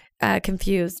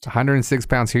 confused. 106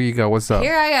 pounds. Here you go. What's up?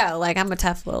 Here I go. Like I'm a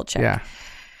tough little chick. Yeah.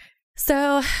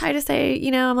 So I just say,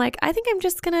 I'm like, I think I'm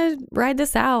just gonna ride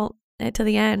this out to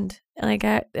the end. Like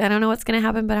I don't know what's gonna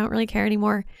happen, but I don't really care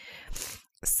anymore.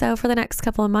 So for the next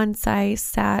couple of months, I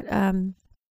sat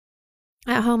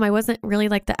at home. I wasn't really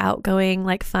like the outgoing,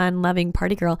 like fun, loving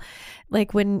party girl.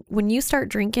 Like when you start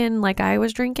drinking, like I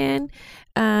was drinking,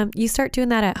 you start doing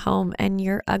that at home, and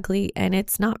you're ugly, and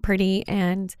it's not pretty,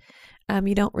 and I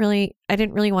didn't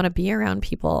really want to be around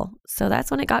people. So that's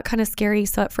when it got kind of scary.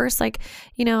 So at first, like,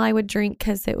 I would drink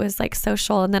because it was like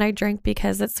social, and then I drank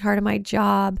because it's part of my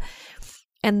job,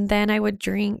 and then I would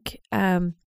drink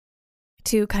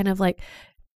to kind of like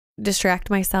distract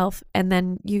myself. And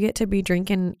then you get to be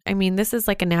drinking. I mean, this is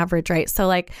like an average, right? So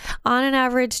like on an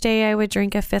average day, I would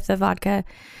drink a fifth of vodka.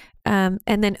 And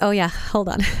then, oh yeah, hold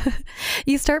on.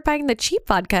 You start buying the cheap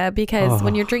vodka because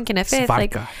when you're drinking a fifth,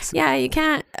 like, yeah, you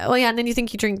can't. Well, yeah. And then you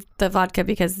think you drink the vodka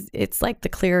because it's like the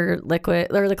clear liquid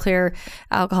or the clear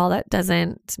alcohol that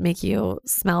doesn't make you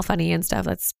smell funny and stuff.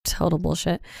 That's total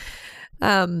bullshit.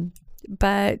 Yeah.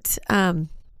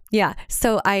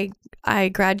 So I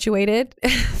graduated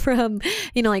from,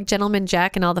 like Gentleman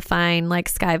Jack and all the fine, like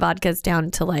Sky vodkas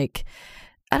down to like,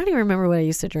 I don't even remember what I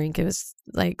used to drink. It was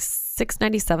like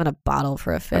 $6.97 a bottle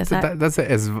for a fifth. That's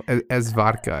as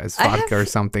vodka or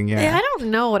something. Yeah. I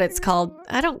don't know what it's called.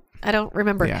 I don't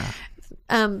remember. Yeah.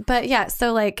 But yeah,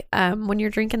 so like, when you're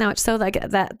drinking that much, so like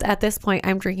that at this point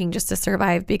I'm drinking just to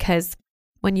survive, because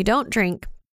when you don't drink,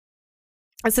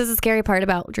 this is the scary part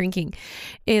about drinking,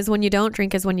 is when you don't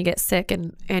drink is when you get sick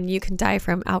and you can die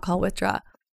from alcohol withdrawal.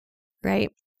 Right.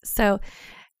 So,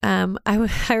 I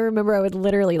remember I would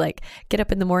literally like get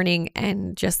up in the morning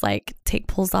and just like take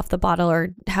pulls off the bottle,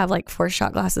 or have like 4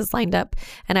 shot glasses lined up,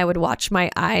 and I would watch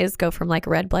my eyes go from like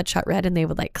red, bloodshot red, and they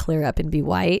would like clear up and be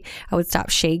white. I would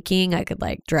stop shaking. I could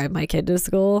like drive my kid to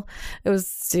school. It was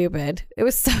stupid. It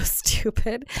was so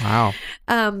stupid. Wow.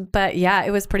 But yeah,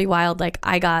 it was pretty wild. Like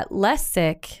I got less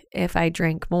sick if I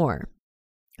drank more.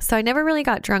 So I never really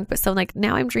got drunk, but so like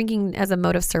now I'm drinking as a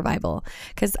mode of survival,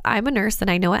 because I'm a nurse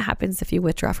and I know what happens if you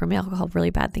withdraw from alcohol.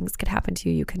 Really bad things could happen to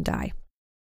you. You can die.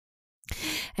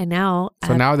 And now,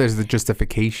 now there's the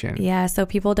justification. Yeah. So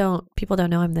people don't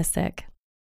know I'm this sick.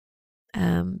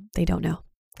 They don't know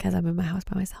because I'm in my house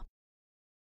by myself.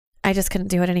 I just couldn't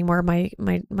do it anymore.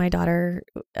 My daughter,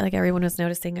 like everyone was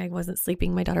noticing I wasn't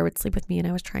sleeping. My daughter would sleep with me, and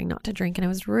I was trying not to drink, and I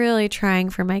was really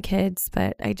trying for my kids,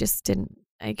 but I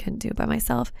couldn't do it by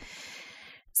myself.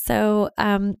 So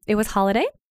it was holiday.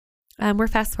 We're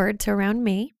fast forward to around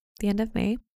May, the end of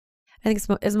May. I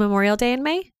think is Memorial Day in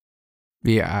May?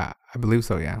 Yeah, I believe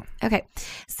so, yeah. Okay.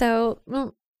 So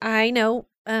I know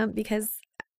because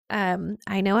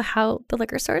I know how the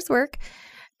liquor stores work.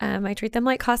 I treat them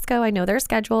like Costco. I know their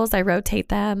schedules. I rotate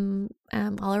them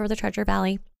all over the Treasure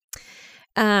Valley.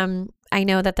 I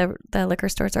know that the liquor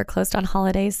stores are closed on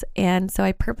holidays, and so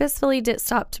I purposefully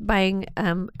stopped buying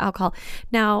alcohol.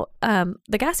 Now,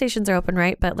 the gas stations are open,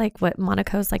 right? But like what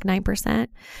Monaco's like 9%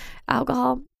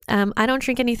 alcohol. I don't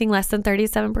drink anything less than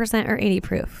 37% or 80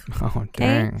 proof. Oh,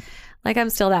 dang. Okay? Like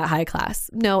I'm still that high class.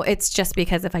 No, it's just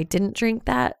because if I didn't drink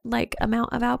that like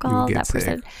amount of alcohol, that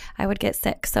percent, I would get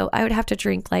sick. So I would have to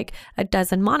drink like a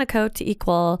dozen Monaco to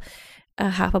equal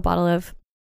half a bottle of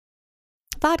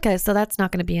vodka. So that's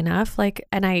not going to be enough. Like,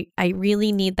 and I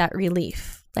really need that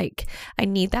relief. Like I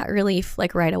need that relief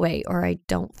like right away, or I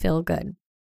don't feel good.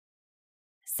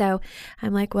 So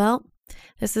I'm like, well,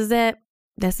 this is it.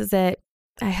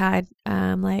 I had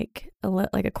like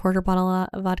a quarter bottle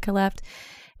of vodka left,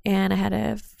 and I had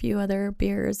a few other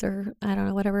beers, or I don't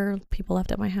know, whatever people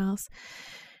left at my house.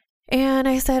 And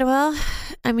I said, well,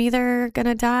 I'm either going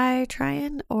to die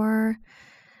trying, or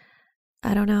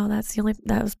I don't know.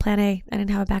 That was plan A. I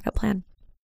didn't have a backup plan.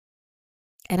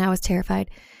 And I was terrified.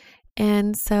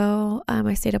 And so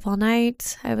I stayed up all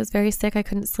night. I was very sick. I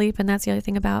couldn't sleep. And that's the other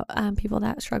thing about people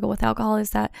that struggle with alcohol,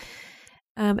 is that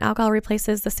alcohol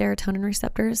replaces the serotonin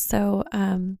receptors. So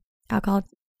alcohol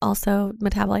also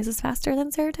metabolizes faster than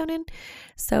serotonin.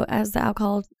 So as the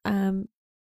alcohol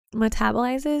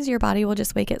metabolizes, your body will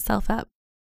just wake itself up.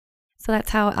 So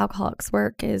that's how alcoholics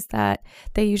work, is that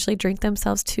they usually drink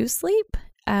themselves to sleep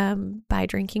by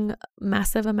drinking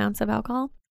massive amounts of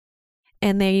alcohol.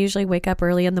 And they usually wake up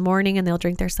early in the morning and they'll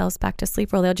drink themselves back to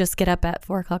sleep, or they'll just get up at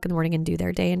 4 o'clock in the morning and do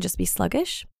their day and just be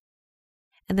sluggish.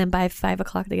 And then by 5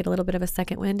 o'clock, they get a little bit of a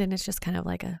second wind, and it's just kind of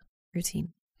like a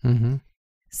routine. Mm-hmm.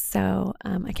 So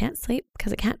I can't sleep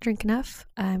because I can't drink enough.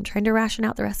 I'm trying to ration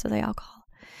out the rest of the alcohol.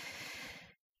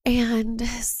 And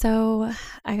so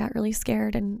I got really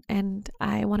scared, and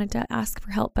I wanted to ask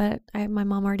for help, but my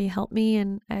mom already helped me,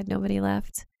 and I had nobody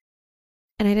left.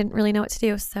 And I didn't really know what to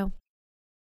do. So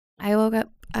I woke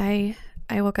up. I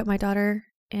woke up my daughter,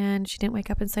 and she didn't wake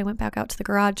up. And so I went back out to the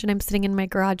garage, and I'm sitting in my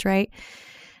garage, right?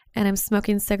 And I'm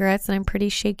smoking cigarettes, and I'm pretty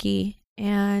shaky.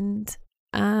 And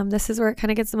this is where it kind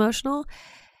of gets emotional.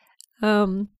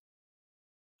 I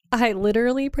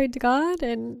literally prayed to God,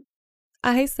 and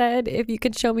I said, if you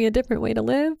could show me a different way to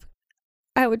live,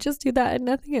 I would just do that and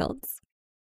nothing else.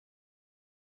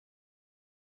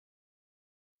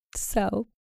 So,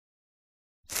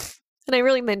 and I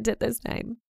really meant it this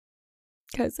time,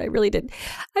 because I really did.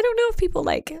 I don't know if people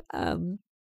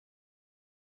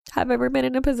have ever been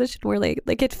in a position where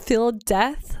they could feel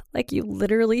death, like you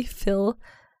literally feel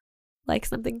like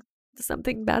something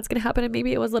bad's gonna happen, and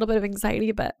maybe it was a little bit of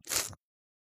anxiety, but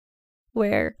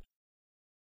where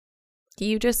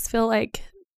you just feel like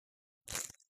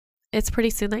it's pretty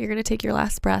soon that you're gonna take your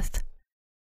last breath,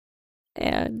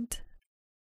 and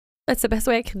that's the best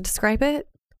way I can describe it.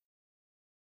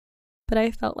 But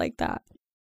I felt like that,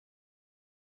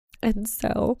 and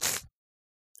so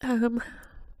in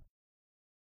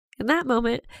that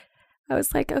moment, I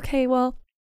was like, okay, well,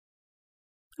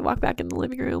 I walked back in the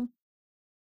living room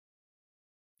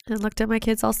and looked at my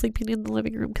kids all sleeping in the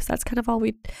living room, because that's kind of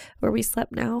where we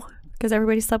slept now, because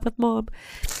everybody slept with Mom.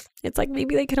 It's like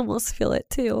maybe they could almost feel it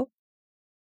too.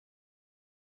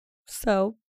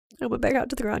 So I went back out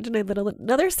to the garage, and I lit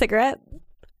another cigarette.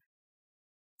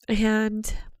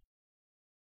 And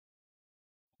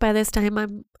by this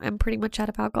time, I'm pretty much out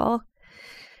of alcohol.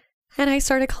 And I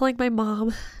started calling my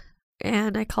mom,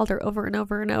 and I called her over and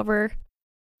over and over.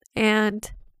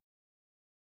 And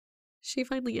she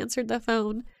finally answered the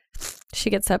phone. She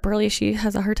gets up early. She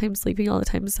has a hard time sleeping all the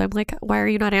time. So I'm like, why are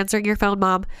you not answering your phone,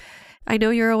 Mom? I know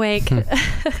you're awake.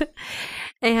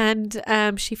 And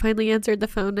she finally answered the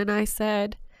phone, and I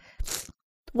said,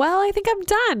 well, I think I'm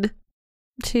done.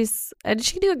 And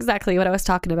she knew exactly what I was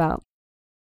talking about.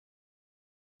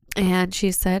 And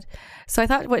she said, so I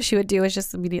thought what she would do is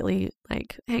just immediately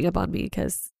hang up on me,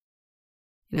 because,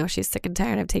 she's sick and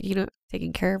tired of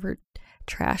taking care of her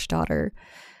trash daughter.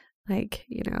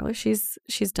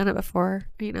 She's done it before,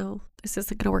 this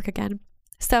isn't going to work again.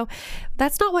 So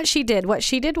that's not what she did. What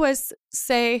she did was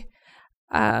say,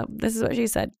 this is what she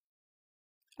said.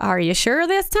 Are you sure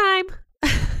this time?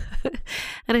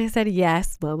 And I said,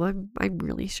 yes, Mom, I'm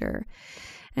really sure.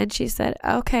 And she said,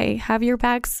 okay, have your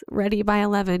bags ready by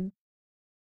 11.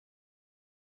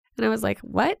 And I was like,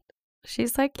 what?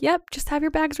 She's like, yep, just have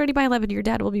your bags ready by 11. Your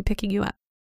dad will be picking you up.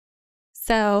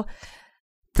 So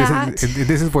this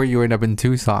is where you end up in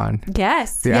Tucson.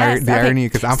 Yes. The irony,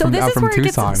 because I'm from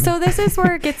Tucson. So this is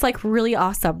where it gets really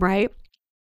awesome, right?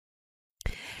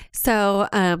 So,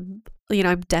 I'm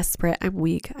desperate. I'm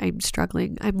weak. I'm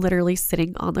struggling. I'm literally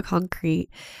sitting on the concrete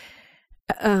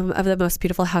of the most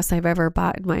beautiful house I've ever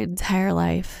bought in my entire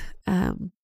life.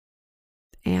 And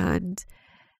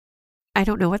I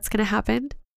don't know what's going to happen,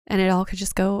 and it all could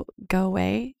just go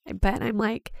away. But I'm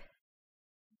like,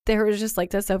 there was just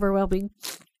this overwhelming,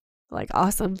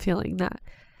 awesome feeling that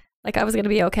I was going to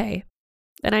be okay,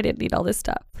 and I didn't need all this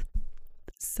stuff.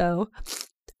 So,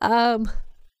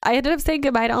 I ended up saying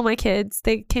goodbye to all my kids.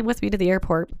 They came with me to the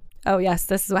airport. Oh yes,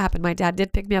 this is what happened. My dad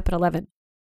did pick me up at 11.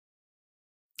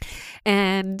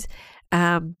 And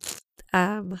I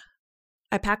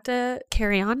packed a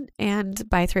carry-on, and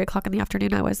by 3 o'clock in the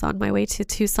afternoon, I was on my way to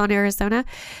Tucson, Arizona,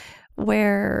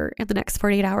 where in the next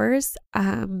 48 hours,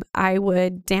 I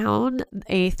would down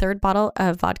a third bottle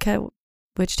of vodka,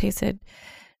 which tasted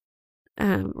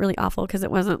really awful because it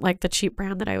wasn't the cheap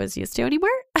brand that I was used to anymore.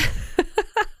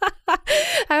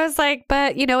 I was like,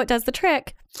 but it does the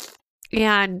trick.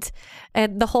 And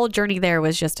the whole journey there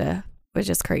was just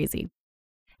crazy.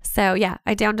 So yeah,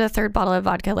 I downed a third bottle of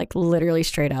vodka, literally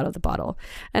straight out of the bottle.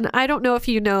 And I don't know if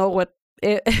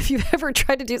if you've ever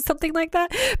tried to do something like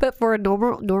that, but for a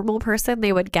normal person,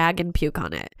 they would gag and puke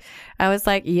on it. I was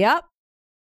like, yep.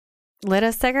 Lit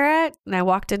a cigarette, and I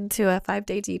walked into a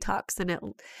 5-day detox,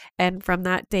 and from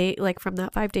that day, from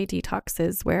that 5-day detox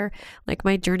is where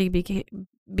my journey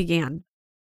began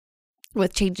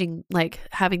with changing,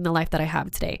 having the life that I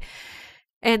have today.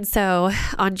 And so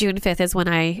on June 5th is when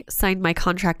I signed my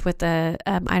contract with the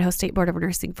Idaho State Board of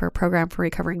Nursing for a program for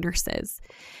recovering nurses.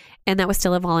 And that was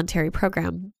still a voluntary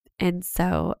program. And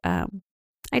so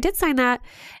I did sign that.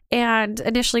 And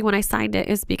initially when I signed it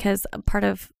is because part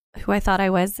of who I thought I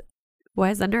was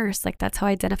was a nurse. Like that's how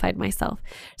I identified myself.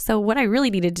 So what I really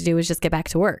needed to do was just get back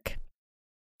to work.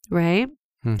 Right.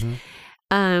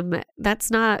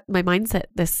 That's not my mindset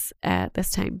at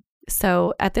this time.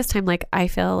 So at this time, like I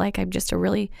feel like I'm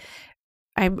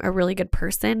a really good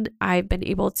person. I've been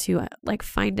able to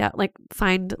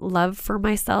find love for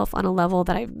myself on a level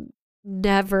that I've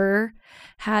never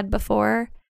had before.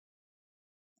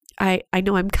 I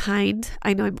know I'm kind.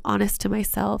 I know I'm honest to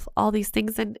myself, all these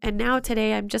things. And now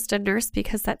today I'm just a nurse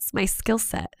because that's my skill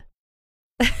set.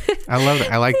 I love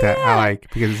that. I like that.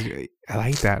 I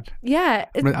like that. Yeah.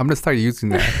 I'm gonna start using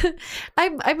that.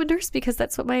 I'm a nurse because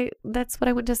that's what I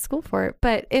went to school for.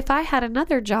 But if I had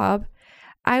another job,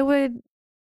 I would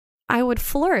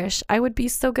flourish. I would be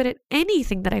so good at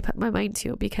anything that I put my mind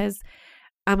to because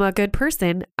I'm a good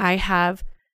person. I have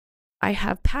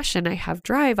passion. I have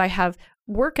drive. I have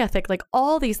work ethic, like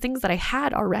all these things that I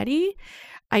had already.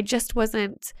 I just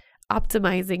wasn't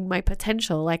optimizing my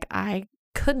potential. Like I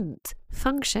couldn't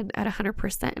function at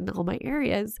 100% in all my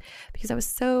areas because I was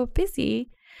so busy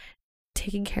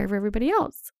taking care of everybody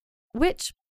else,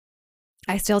 which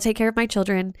I still take care of my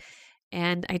children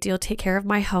and I do take care of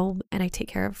my home and I take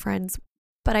care of friends,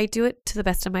 but I do it to the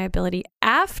best of my ability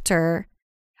after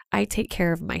I take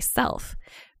care of myself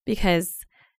because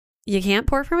you can't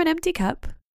pour from an empty cup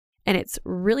and it's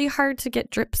really hard to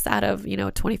get drips out of,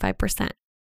 25%.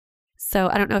 So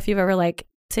I don't know if you've ever like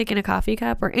taken a coffee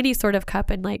cup or any sort of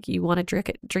cup and like you want to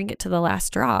drink it to the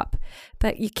last drop,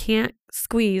 but you can't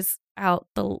squeeze out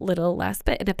the little last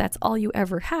bit. And if that's all you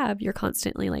ever have, you're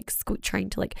constantly like trying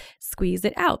to like squeeze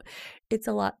it out. It's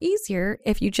a lot easier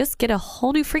if you just get a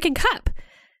whole new freaking cup,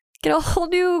 get a whole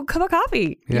new cup of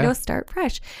coffee, start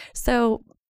fresh. So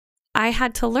I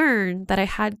had to learn that I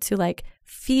had to like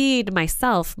feed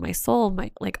myself, my soul,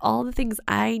 like all the things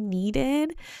I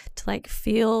needed to like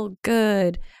feel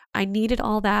good. I needed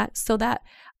all that so that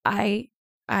I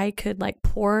could like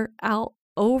pour out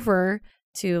over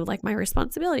to like my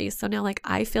responsibilities. So now like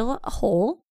I feel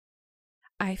whole.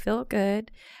 I feel good.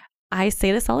 I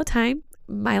say this all the time.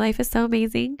 My life is so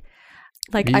amazing.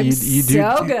 Like I'm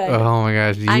so good. Oh my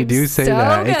gosh, you do say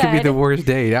that. It could be the worst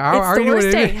day. How are you? It's the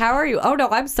worst day. How are you? Oh no,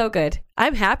 I'm so good.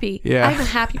 I'm happy. Yeah. I'm a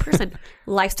happy person.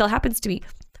 Life still happens to me.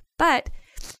 But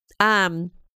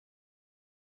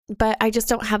I just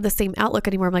don't have the same outlook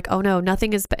anymore. I'm like, oh no,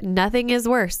 nothing is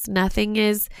worse. Nothing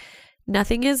is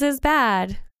as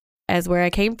bad as where I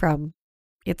came from.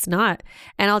 It's not.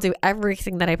 And I'll do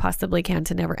everything that I possibly can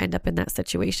to never end up in that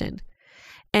situation.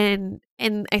 And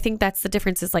I think that's the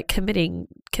difference is like committing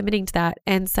to that.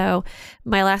 And so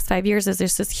my last 5 years is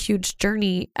just this huge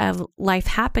journey of life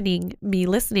happening, me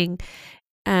listening,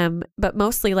 but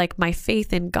mostly like my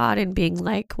faith in God and being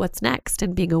like, what's next?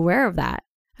 And being aware of that.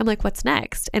 I'm like, what's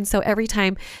next? And so every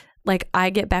time like I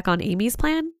get back on Amy's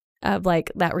plan of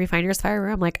like that refiner's fire, where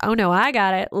I'm like, oh no, I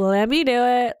got it. Let me do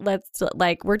it. Let's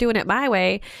like, we're doing it my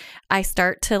way. I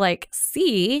start to like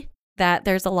see that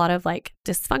there's a lot of like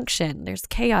dysfunction. There's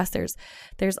chaos.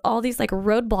 There's all these like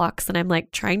roadblocks. And I'm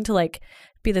like trying to like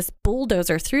be this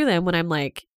bulldozer through them when I'm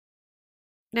like,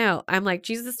 no, I'm like,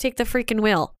 Jesus, take the freaking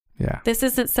wheel. Yeah. This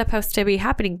isn't supposed to be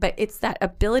happening, but it's that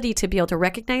ability to be able to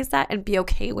recognize that and be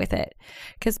okay with it.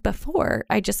 Because before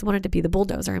I just wanted to be the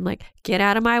bulldozer. I'm like, get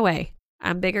out of my way.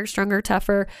 I'm bigger, stronger,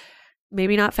 tougher,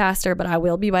 maybe not faster, but I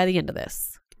will be by the end of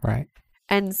this. Right.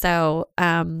 And so,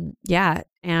 yeah.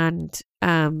 And,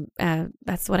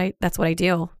 that's what I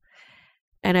do.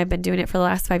 And I've been doing it for the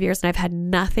last 5 years and I've had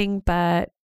nothing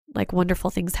but like wonderful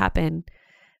things happen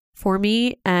for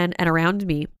me and around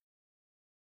me.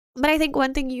 But I think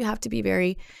one thing you have to be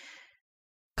very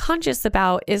conscious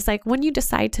about is like when you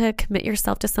decide to commit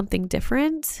yourself to something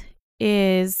different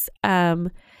is,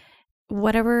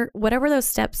 whatever those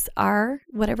steps are,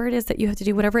 whatever it is that you have to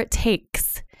do, whatever it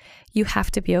takes, you have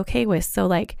to be okay with. So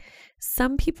like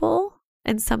some people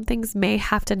and some things may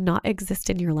have to not exist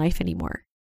in your life anymore.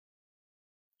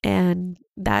 And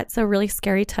that's a really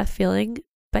scary, tough feeling,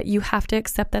 but you have to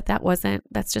accept that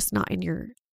that's just not in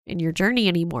your journey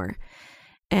anymore.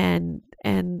 And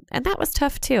that was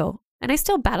tough too. And I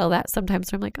still battle that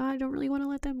sometimes where I'm like, oh, I don't really want to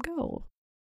let them go.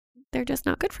 They're just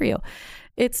not good for you.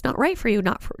 It's not right for you.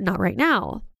 Not right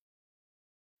now.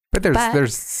 But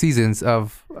there's seasons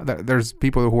of, there's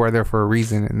people who are there for a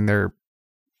reason and there are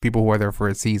people who are there for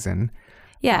a season.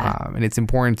 Yeah. And it's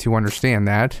important to understand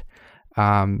that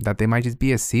they might just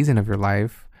be a season of your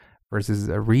life versus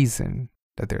a reason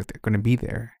that they're going to be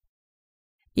there.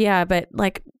 Yeah. But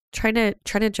like trying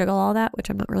to juggle all that, which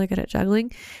I'm not really good at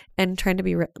juggling, and trying to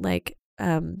be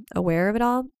aware of it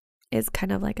all is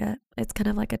kind of like a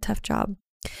tough job.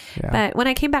 Yeah. But when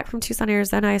I came back from Tucson,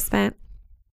 Arizona, I spent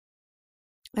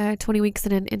 20 weeks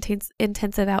in an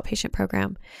intensive outpatient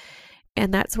program.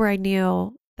 And that's where I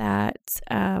knew that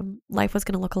life was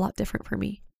going to look a lot different for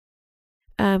me.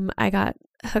 I got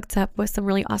hooked up with some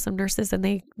really awesome nurses, and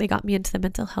they got me into the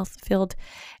mental health field.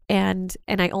 And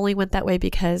I only went that way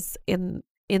because in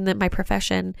my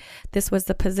profession, this was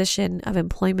the position of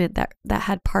employment that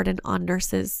had pardoned on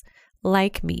nurses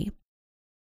like me.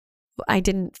 I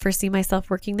didn't foresee myself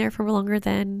working there for longer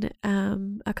than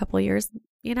a couple of years,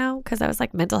 because I was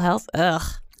like, mental health, ugh.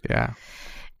 Yeah.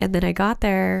 And then I got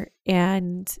there,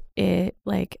 and I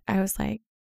was like,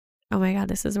 oh my God,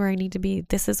 this is where I need to be.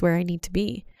 This is where I need to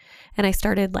be. And I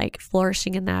started like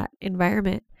flourishing in that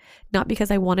environment, not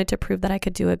because I wanted to prove that I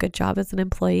could do a good job as an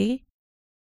employee.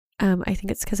 I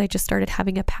think it's because I just started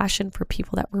having a passion for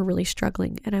people that were really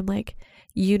struggling. And I'm like,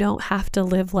 you don't have to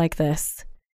live like this.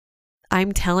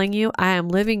 I'm telling you, I am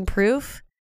living proof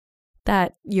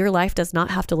that your life does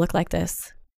not have to look like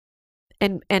this.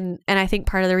 And I think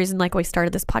part of the reason like we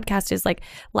started this podcast is like,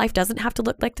 life doesn't have to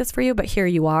look like this for you, but here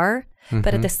you are. Mm-hmm.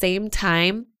 But at the same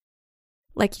time,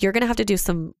 like you're going to have to do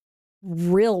some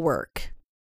real work.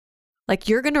 Like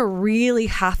you're going to really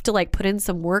have to like put in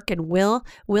some work and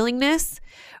willingness,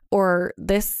 or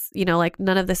this, like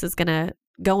none of this is going to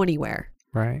go anywhere.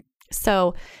 Right.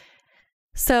 So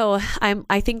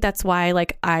I think that's why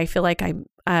like I feel like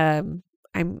I'm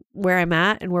where I'm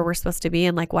at and where we're supposed to be,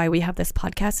 and like why we have this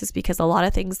podcast is because a lot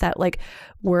of things that like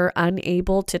we're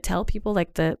unable to tell people,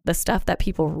 like the stuff that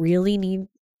people really need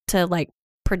to like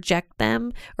project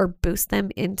them or boost them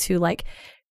into like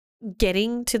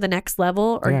getting to the next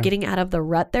level or getting out of the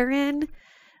rut they're in.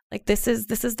 Like this is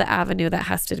the avenue that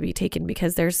has to be taken,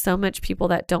 because there's so much people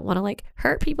that don't want to like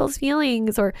hurt people's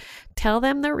feelings or tell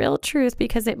them the real truth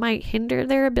because it might hinder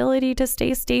their ability to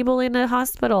stay stable in a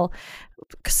hospital.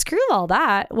 Screw all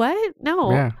that. What?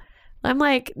 No. Yeah. I'm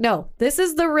like, no, this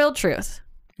is the real truth.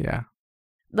 Yeah.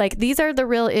 Like these are the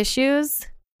real issues,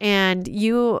 and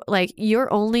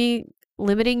you're only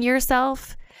limiting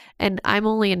yourself, and I'm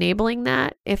only enabling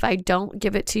that if I don't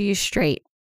give it to you straight.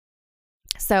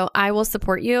 So I will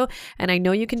support you, and I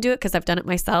know you can do it because I've done it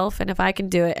myself. And if I can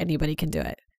do it, anybody can do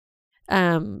it.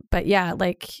 But yeah,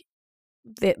 like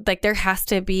there has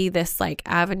to be this like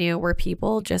avenue where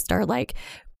people just are like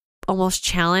almost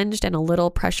challenged and a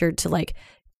little pressured to like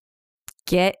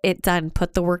get it done,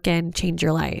 put the work in, change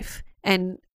your life.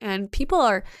 And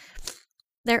people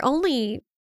they're only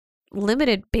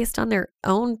limited based on their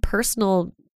own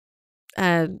personal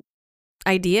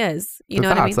ideas, you know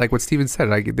thoughts, what I mean? Like what Steven said,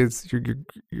 like this,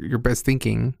 your best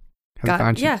thinking has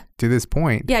gone to this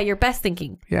point. Yeah, your best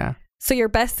thinking. Yeah. So your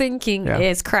best thinking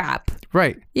is crap.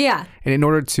 Right. Yeah. And in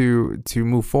order to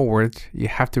move forward, you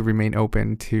have to remain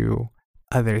open to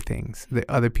other things, the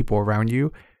other people around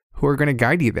you who are going to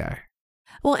guide you there.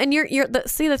 Well, and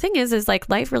the thing is like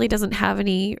life really doesn't have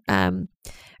any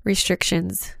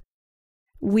restrictions.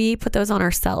 We put those on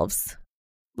ourselves.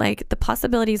 Like the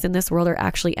possibilities in this world are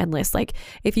actually endless. Like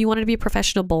if you wanted to be a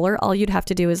professional bowler, all you'd have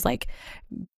to do is like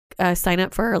sign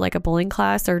up for like a bowling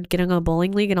class or get in a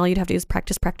bowling league, and all you'd have to do is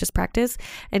practice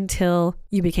until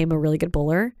you became a really good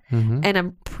bowler. Mm-hmm. And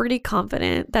I'm pretty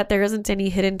confident that there isn't any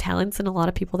hidden talents in a lot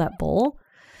of people that bowl,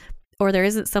 or there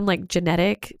isn't some like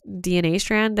genetic DNA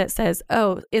strand that says,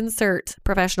 oh, insert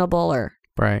professional bowler.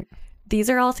 Right. These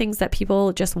are all things that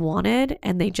people just wanted,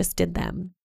 and they just did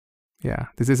them. Yeah,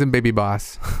 this isn't Baby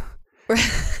Boss.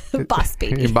 Boss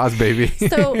baby. Boss baby.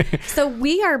 So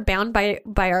we are bound by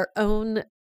our own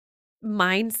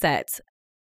mindset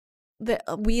that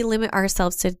we limit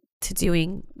ourselves to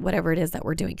doing whatever it is that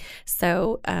we're doing.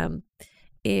 So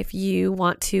if you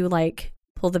want to like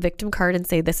pull the victim card and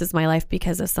say, this is my life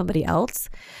because of somebody else,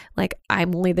 like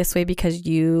I'm only this way because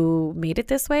you made it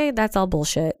this way, that's all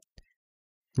bullshit.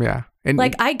 Yeah. And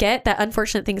like I get that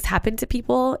unfortunate things happen to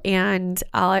people, and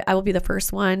I will be the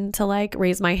first one to like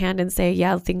raise my hand and say,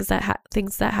 yeah, things that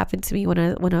happened to me when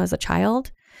I was a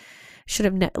child should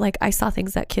have like I saw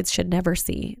things that kids should never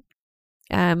see.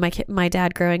 My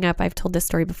dad growing up, I've told this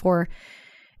story before.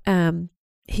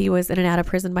 He was in and out of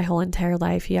prison my whole entire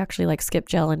life. He actually like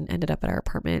skipped jail and ended up at our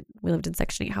apartment. We lived in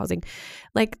Section 8 housing,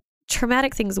 like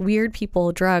traumatic things, weird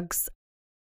people, drugs,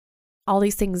 all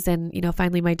these things. And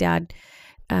finally, my dad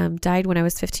died when I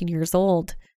was 15 years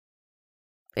old.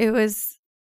 It was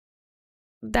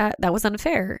that was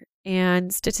unfair,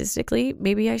 and statistically,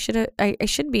 maybe I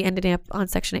should be ending up on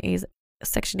Section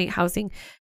 8 housing,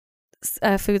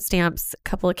 food stamps, a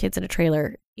couple of kids in a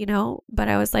trailer, But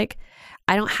I was like,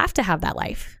 I don't have to have that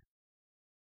life.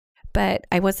 But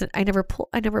I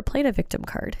never played a victim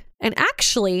card, and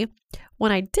actually,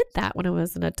 when I did that when I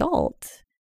was an adult,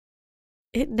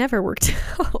 it never worked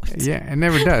out. Yeah, it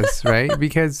never does, right?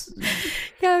 Because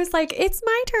yeah, I was like, it's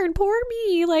my turn. Poor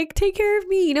me. Like, take care of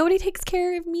me. Nobody takes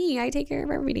care of me. I take care of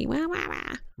everybody. Wah, wah,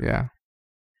 wah. yeah.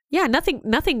 Yeah,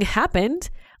 nothing happened.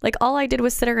 Like, all I did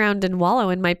was sit around and wallow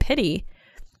in my pity,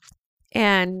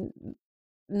 and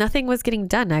nothing was getting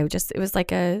done. It was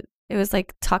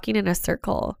like talking in a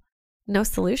circle, no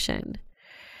solution.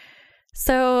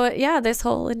 So yeah, this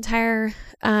whole entire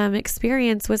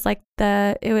experience was like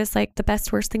the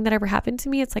best worst thing that ever happened to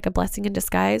me. It's like a blessing in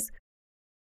disguise.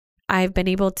 I've been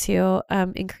able to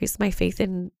increase my faith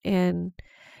in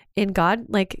God.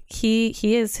 Like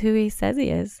he is who he says he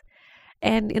is.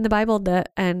 And in the Bible,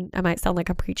 and I might sound like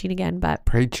I'm preaching again, but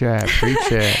Preach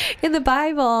it. in the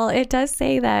Bible, it does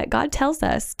say that God tells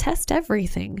us, test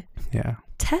everything. Yeah.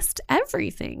 Test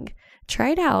everything. Try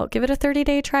it out. Give it a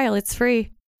 30-day trial. It's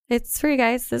free. It's free,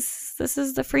 guys. This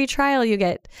is the free trial you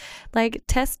get. Like,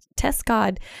 test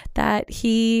God that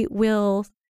he will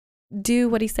do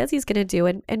what he says he's going to do.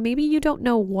 And maybe you don't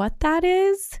know what that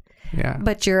is. Yeah.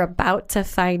 But you're about to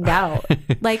find out.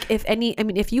 Like,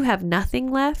 if you have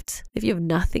nothing left, if you have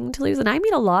nothing to lose, and I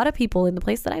meet a lot of people in the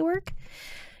place that I work,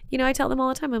 I tell them all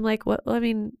the time, I'm like, what?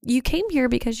 You came here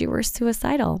because you were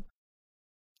suicidal.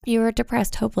 You were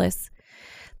depressed, hopeless.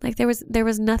 Like there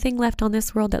was nothing left on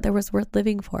this world that there was worth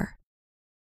living for.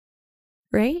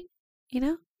 Right?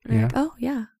 Yeah. Like, oh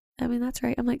yeah. That's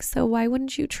right. I'm like, so why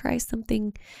wouldn't you try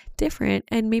something different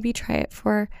and maybe try it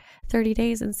for 30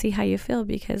 days and see how you feel?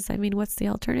 Because what's the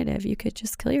alternative? You could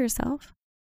just kill yourself.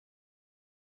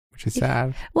 Which is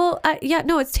sad. Well, yeah,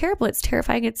 no, it's terrible. It's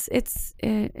terrifying. It's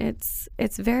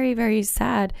very, very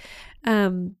sad.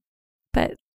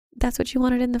 But that's what you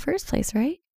wanted in the first place,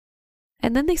 right?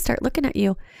 And then they start looking at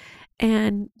you,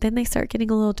 and then they start getting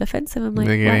a little defensive. I'm like,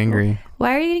 they get angry.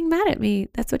 Why are you getting mad at me?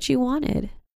 That's what you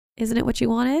wanted. Isn't it what you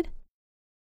wanted?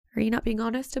 Are you not being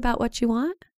honest about what you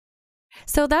want?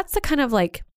 So that's the kind of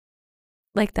like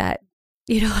that,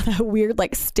 that weird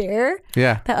like stare.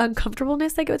 Yeah. That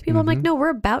uncomfortableness I get with people. I'm like, no, we're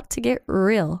about to get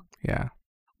real. Yeah.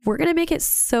 We're going to make it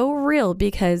so real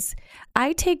because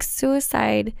I take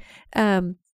suicide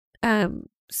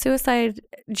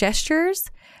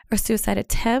gestures or suicide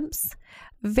attempts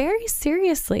very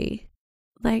seriously.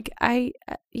 Like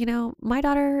my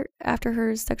daughter, after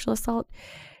her sexual assault,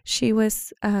 she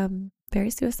was very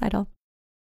suicidal.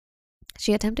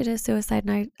 She attempted a suicide,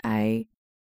 and it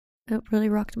really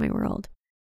rocked my world.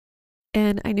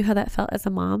 And I knew how that felt as a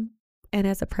mom and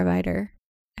as a provider.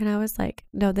 And I was like,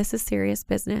 no, this is serious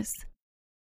business.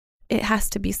 It has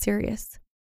to be serious.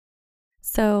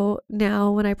 So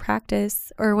now when I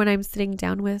practice, or when I'm sitting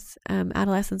down with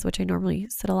adolescents, which I normally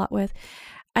sit a lot with,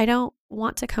 I don't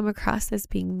want to come across as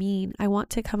being mean. I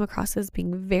want to come across as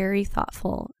being very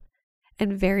thoughtful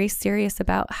and very serious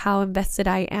about how invested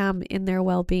I am in their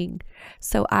well-being.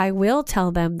 So I will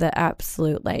tell them the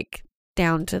absolute, like,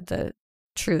 down to the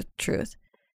truth.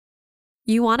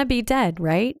 You want to be dead,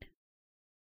 right?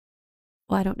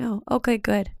 Well, I don't know. Okay,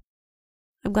 good.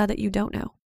 I'm glad that you don't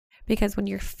know. Because when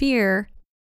your fear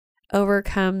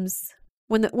overcomes,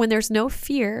 when there's no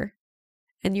fear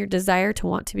and your desire to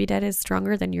want to be dead is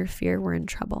stronger than your fear, we're in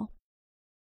trouble.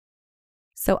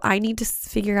 So I need to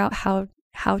figure out how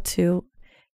to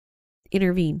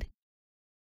intervene.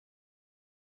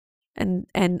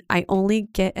 And I only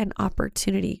get an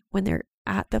opportunity when they're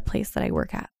at the place that I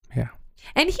work at. Yeah.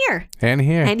 And here.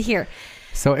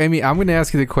 So, Amy, I'm going to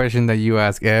ask you the question that you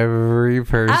ask every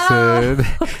person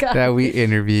that we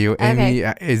interview. Okay.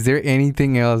 Amy, is there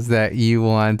anything else that you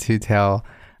want to tell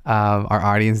our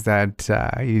audience that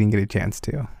you didn't get a chance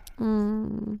to?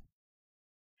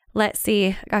 Let's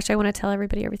see. Gosh, I want to tell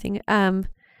everybody everything.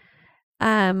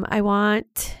 I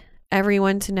want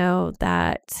everyone to know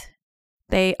that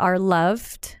they are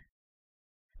loved.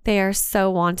 They are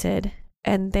so wanted.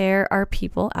 And there are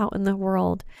people out in the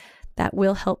world that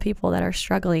will help people that are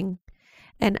struggling.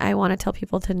 And I want to tell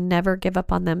people to never give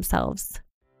up on themselves.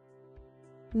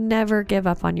 Never give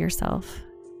up on yourself.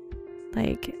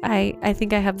 Like, I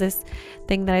think I have this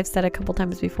thing that I've said a couple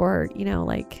times before,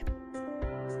 like,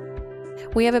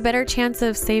 we have a better chance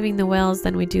of saving the whales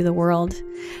than we do the world.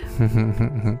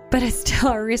 But it's still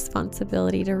our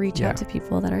responsibility to reach out to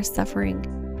people that are suffering.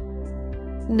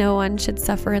 No one should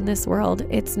suffer in this world.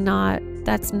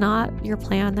 That's not your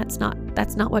plan. That's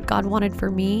not what God wanted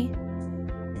for me.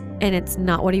 And it's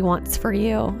not what he wants for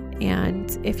you.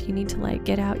 And if you need to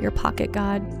get out your pocket,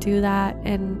 God, do that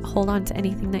and hold on to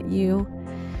anything that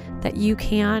you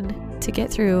can to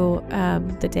get through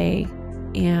the day,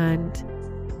 and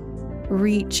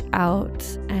reach out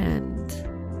and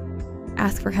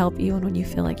ask for help even when you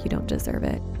feel like you don't deserve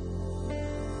it,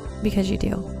 because you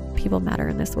do. people matter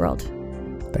in this world.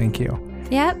 Thank you.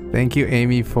 Yep. Thank you,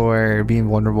 Amy, for being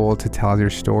vulnerable to tell your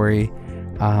story.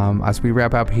 As we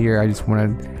wrap up here, I just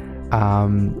want to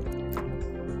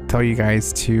tell you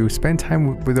guys to spend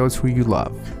time with those who you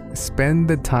love. Spend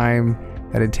the time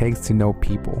that it takes to know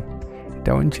people.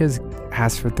 Don't just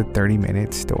ask for the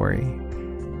 30-minute story.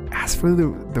 Ask for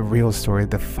the real story,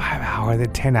 the 5-hour, the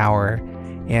 10-hour.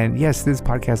 And yes, this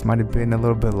podcast might have been a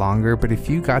little bit longer, but if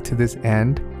you got to this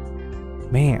end,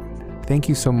 man, thank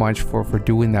you so much for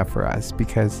doing that for us,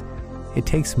 because it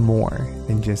takes more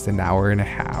than just an hour and a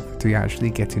half to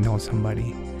actually get to know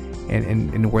somebody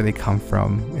and where they come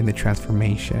from in the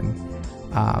transformation.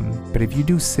 But if you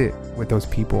do sit with those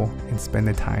people and spend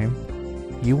the time,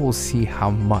 you will see how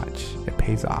much it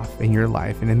pays off in your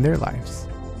life and in their lives.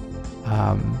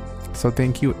 So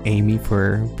thank you, Amy,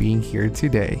 for being here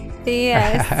today.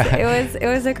 Yes, it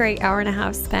was a great hour and a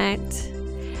half spent.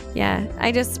 Yeah,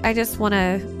 I just want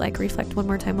to like reflect one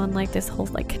more time on like this whole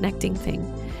like connecting thing,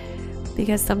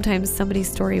 because sometimes somebody's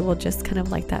story will just kind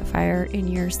of light that fire in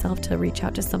yourself to reach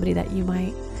out to somebody that you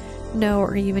might know,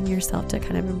 or even yourself, to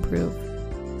kind of improve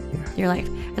your life.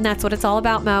 And that's what it's all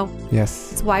about, Mo.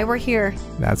 Yes. It's why we're here.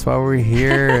 That's why we're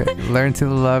here. Learn to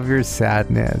love your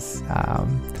sadness.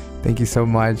 Thank you so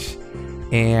much.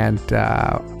 And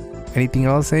anything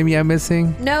else, Amy, I'm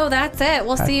missing? No, that's it.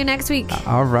 We'll see you next week.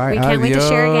 All right. We can't wait to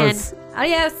share again. Adios.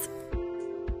 Adios.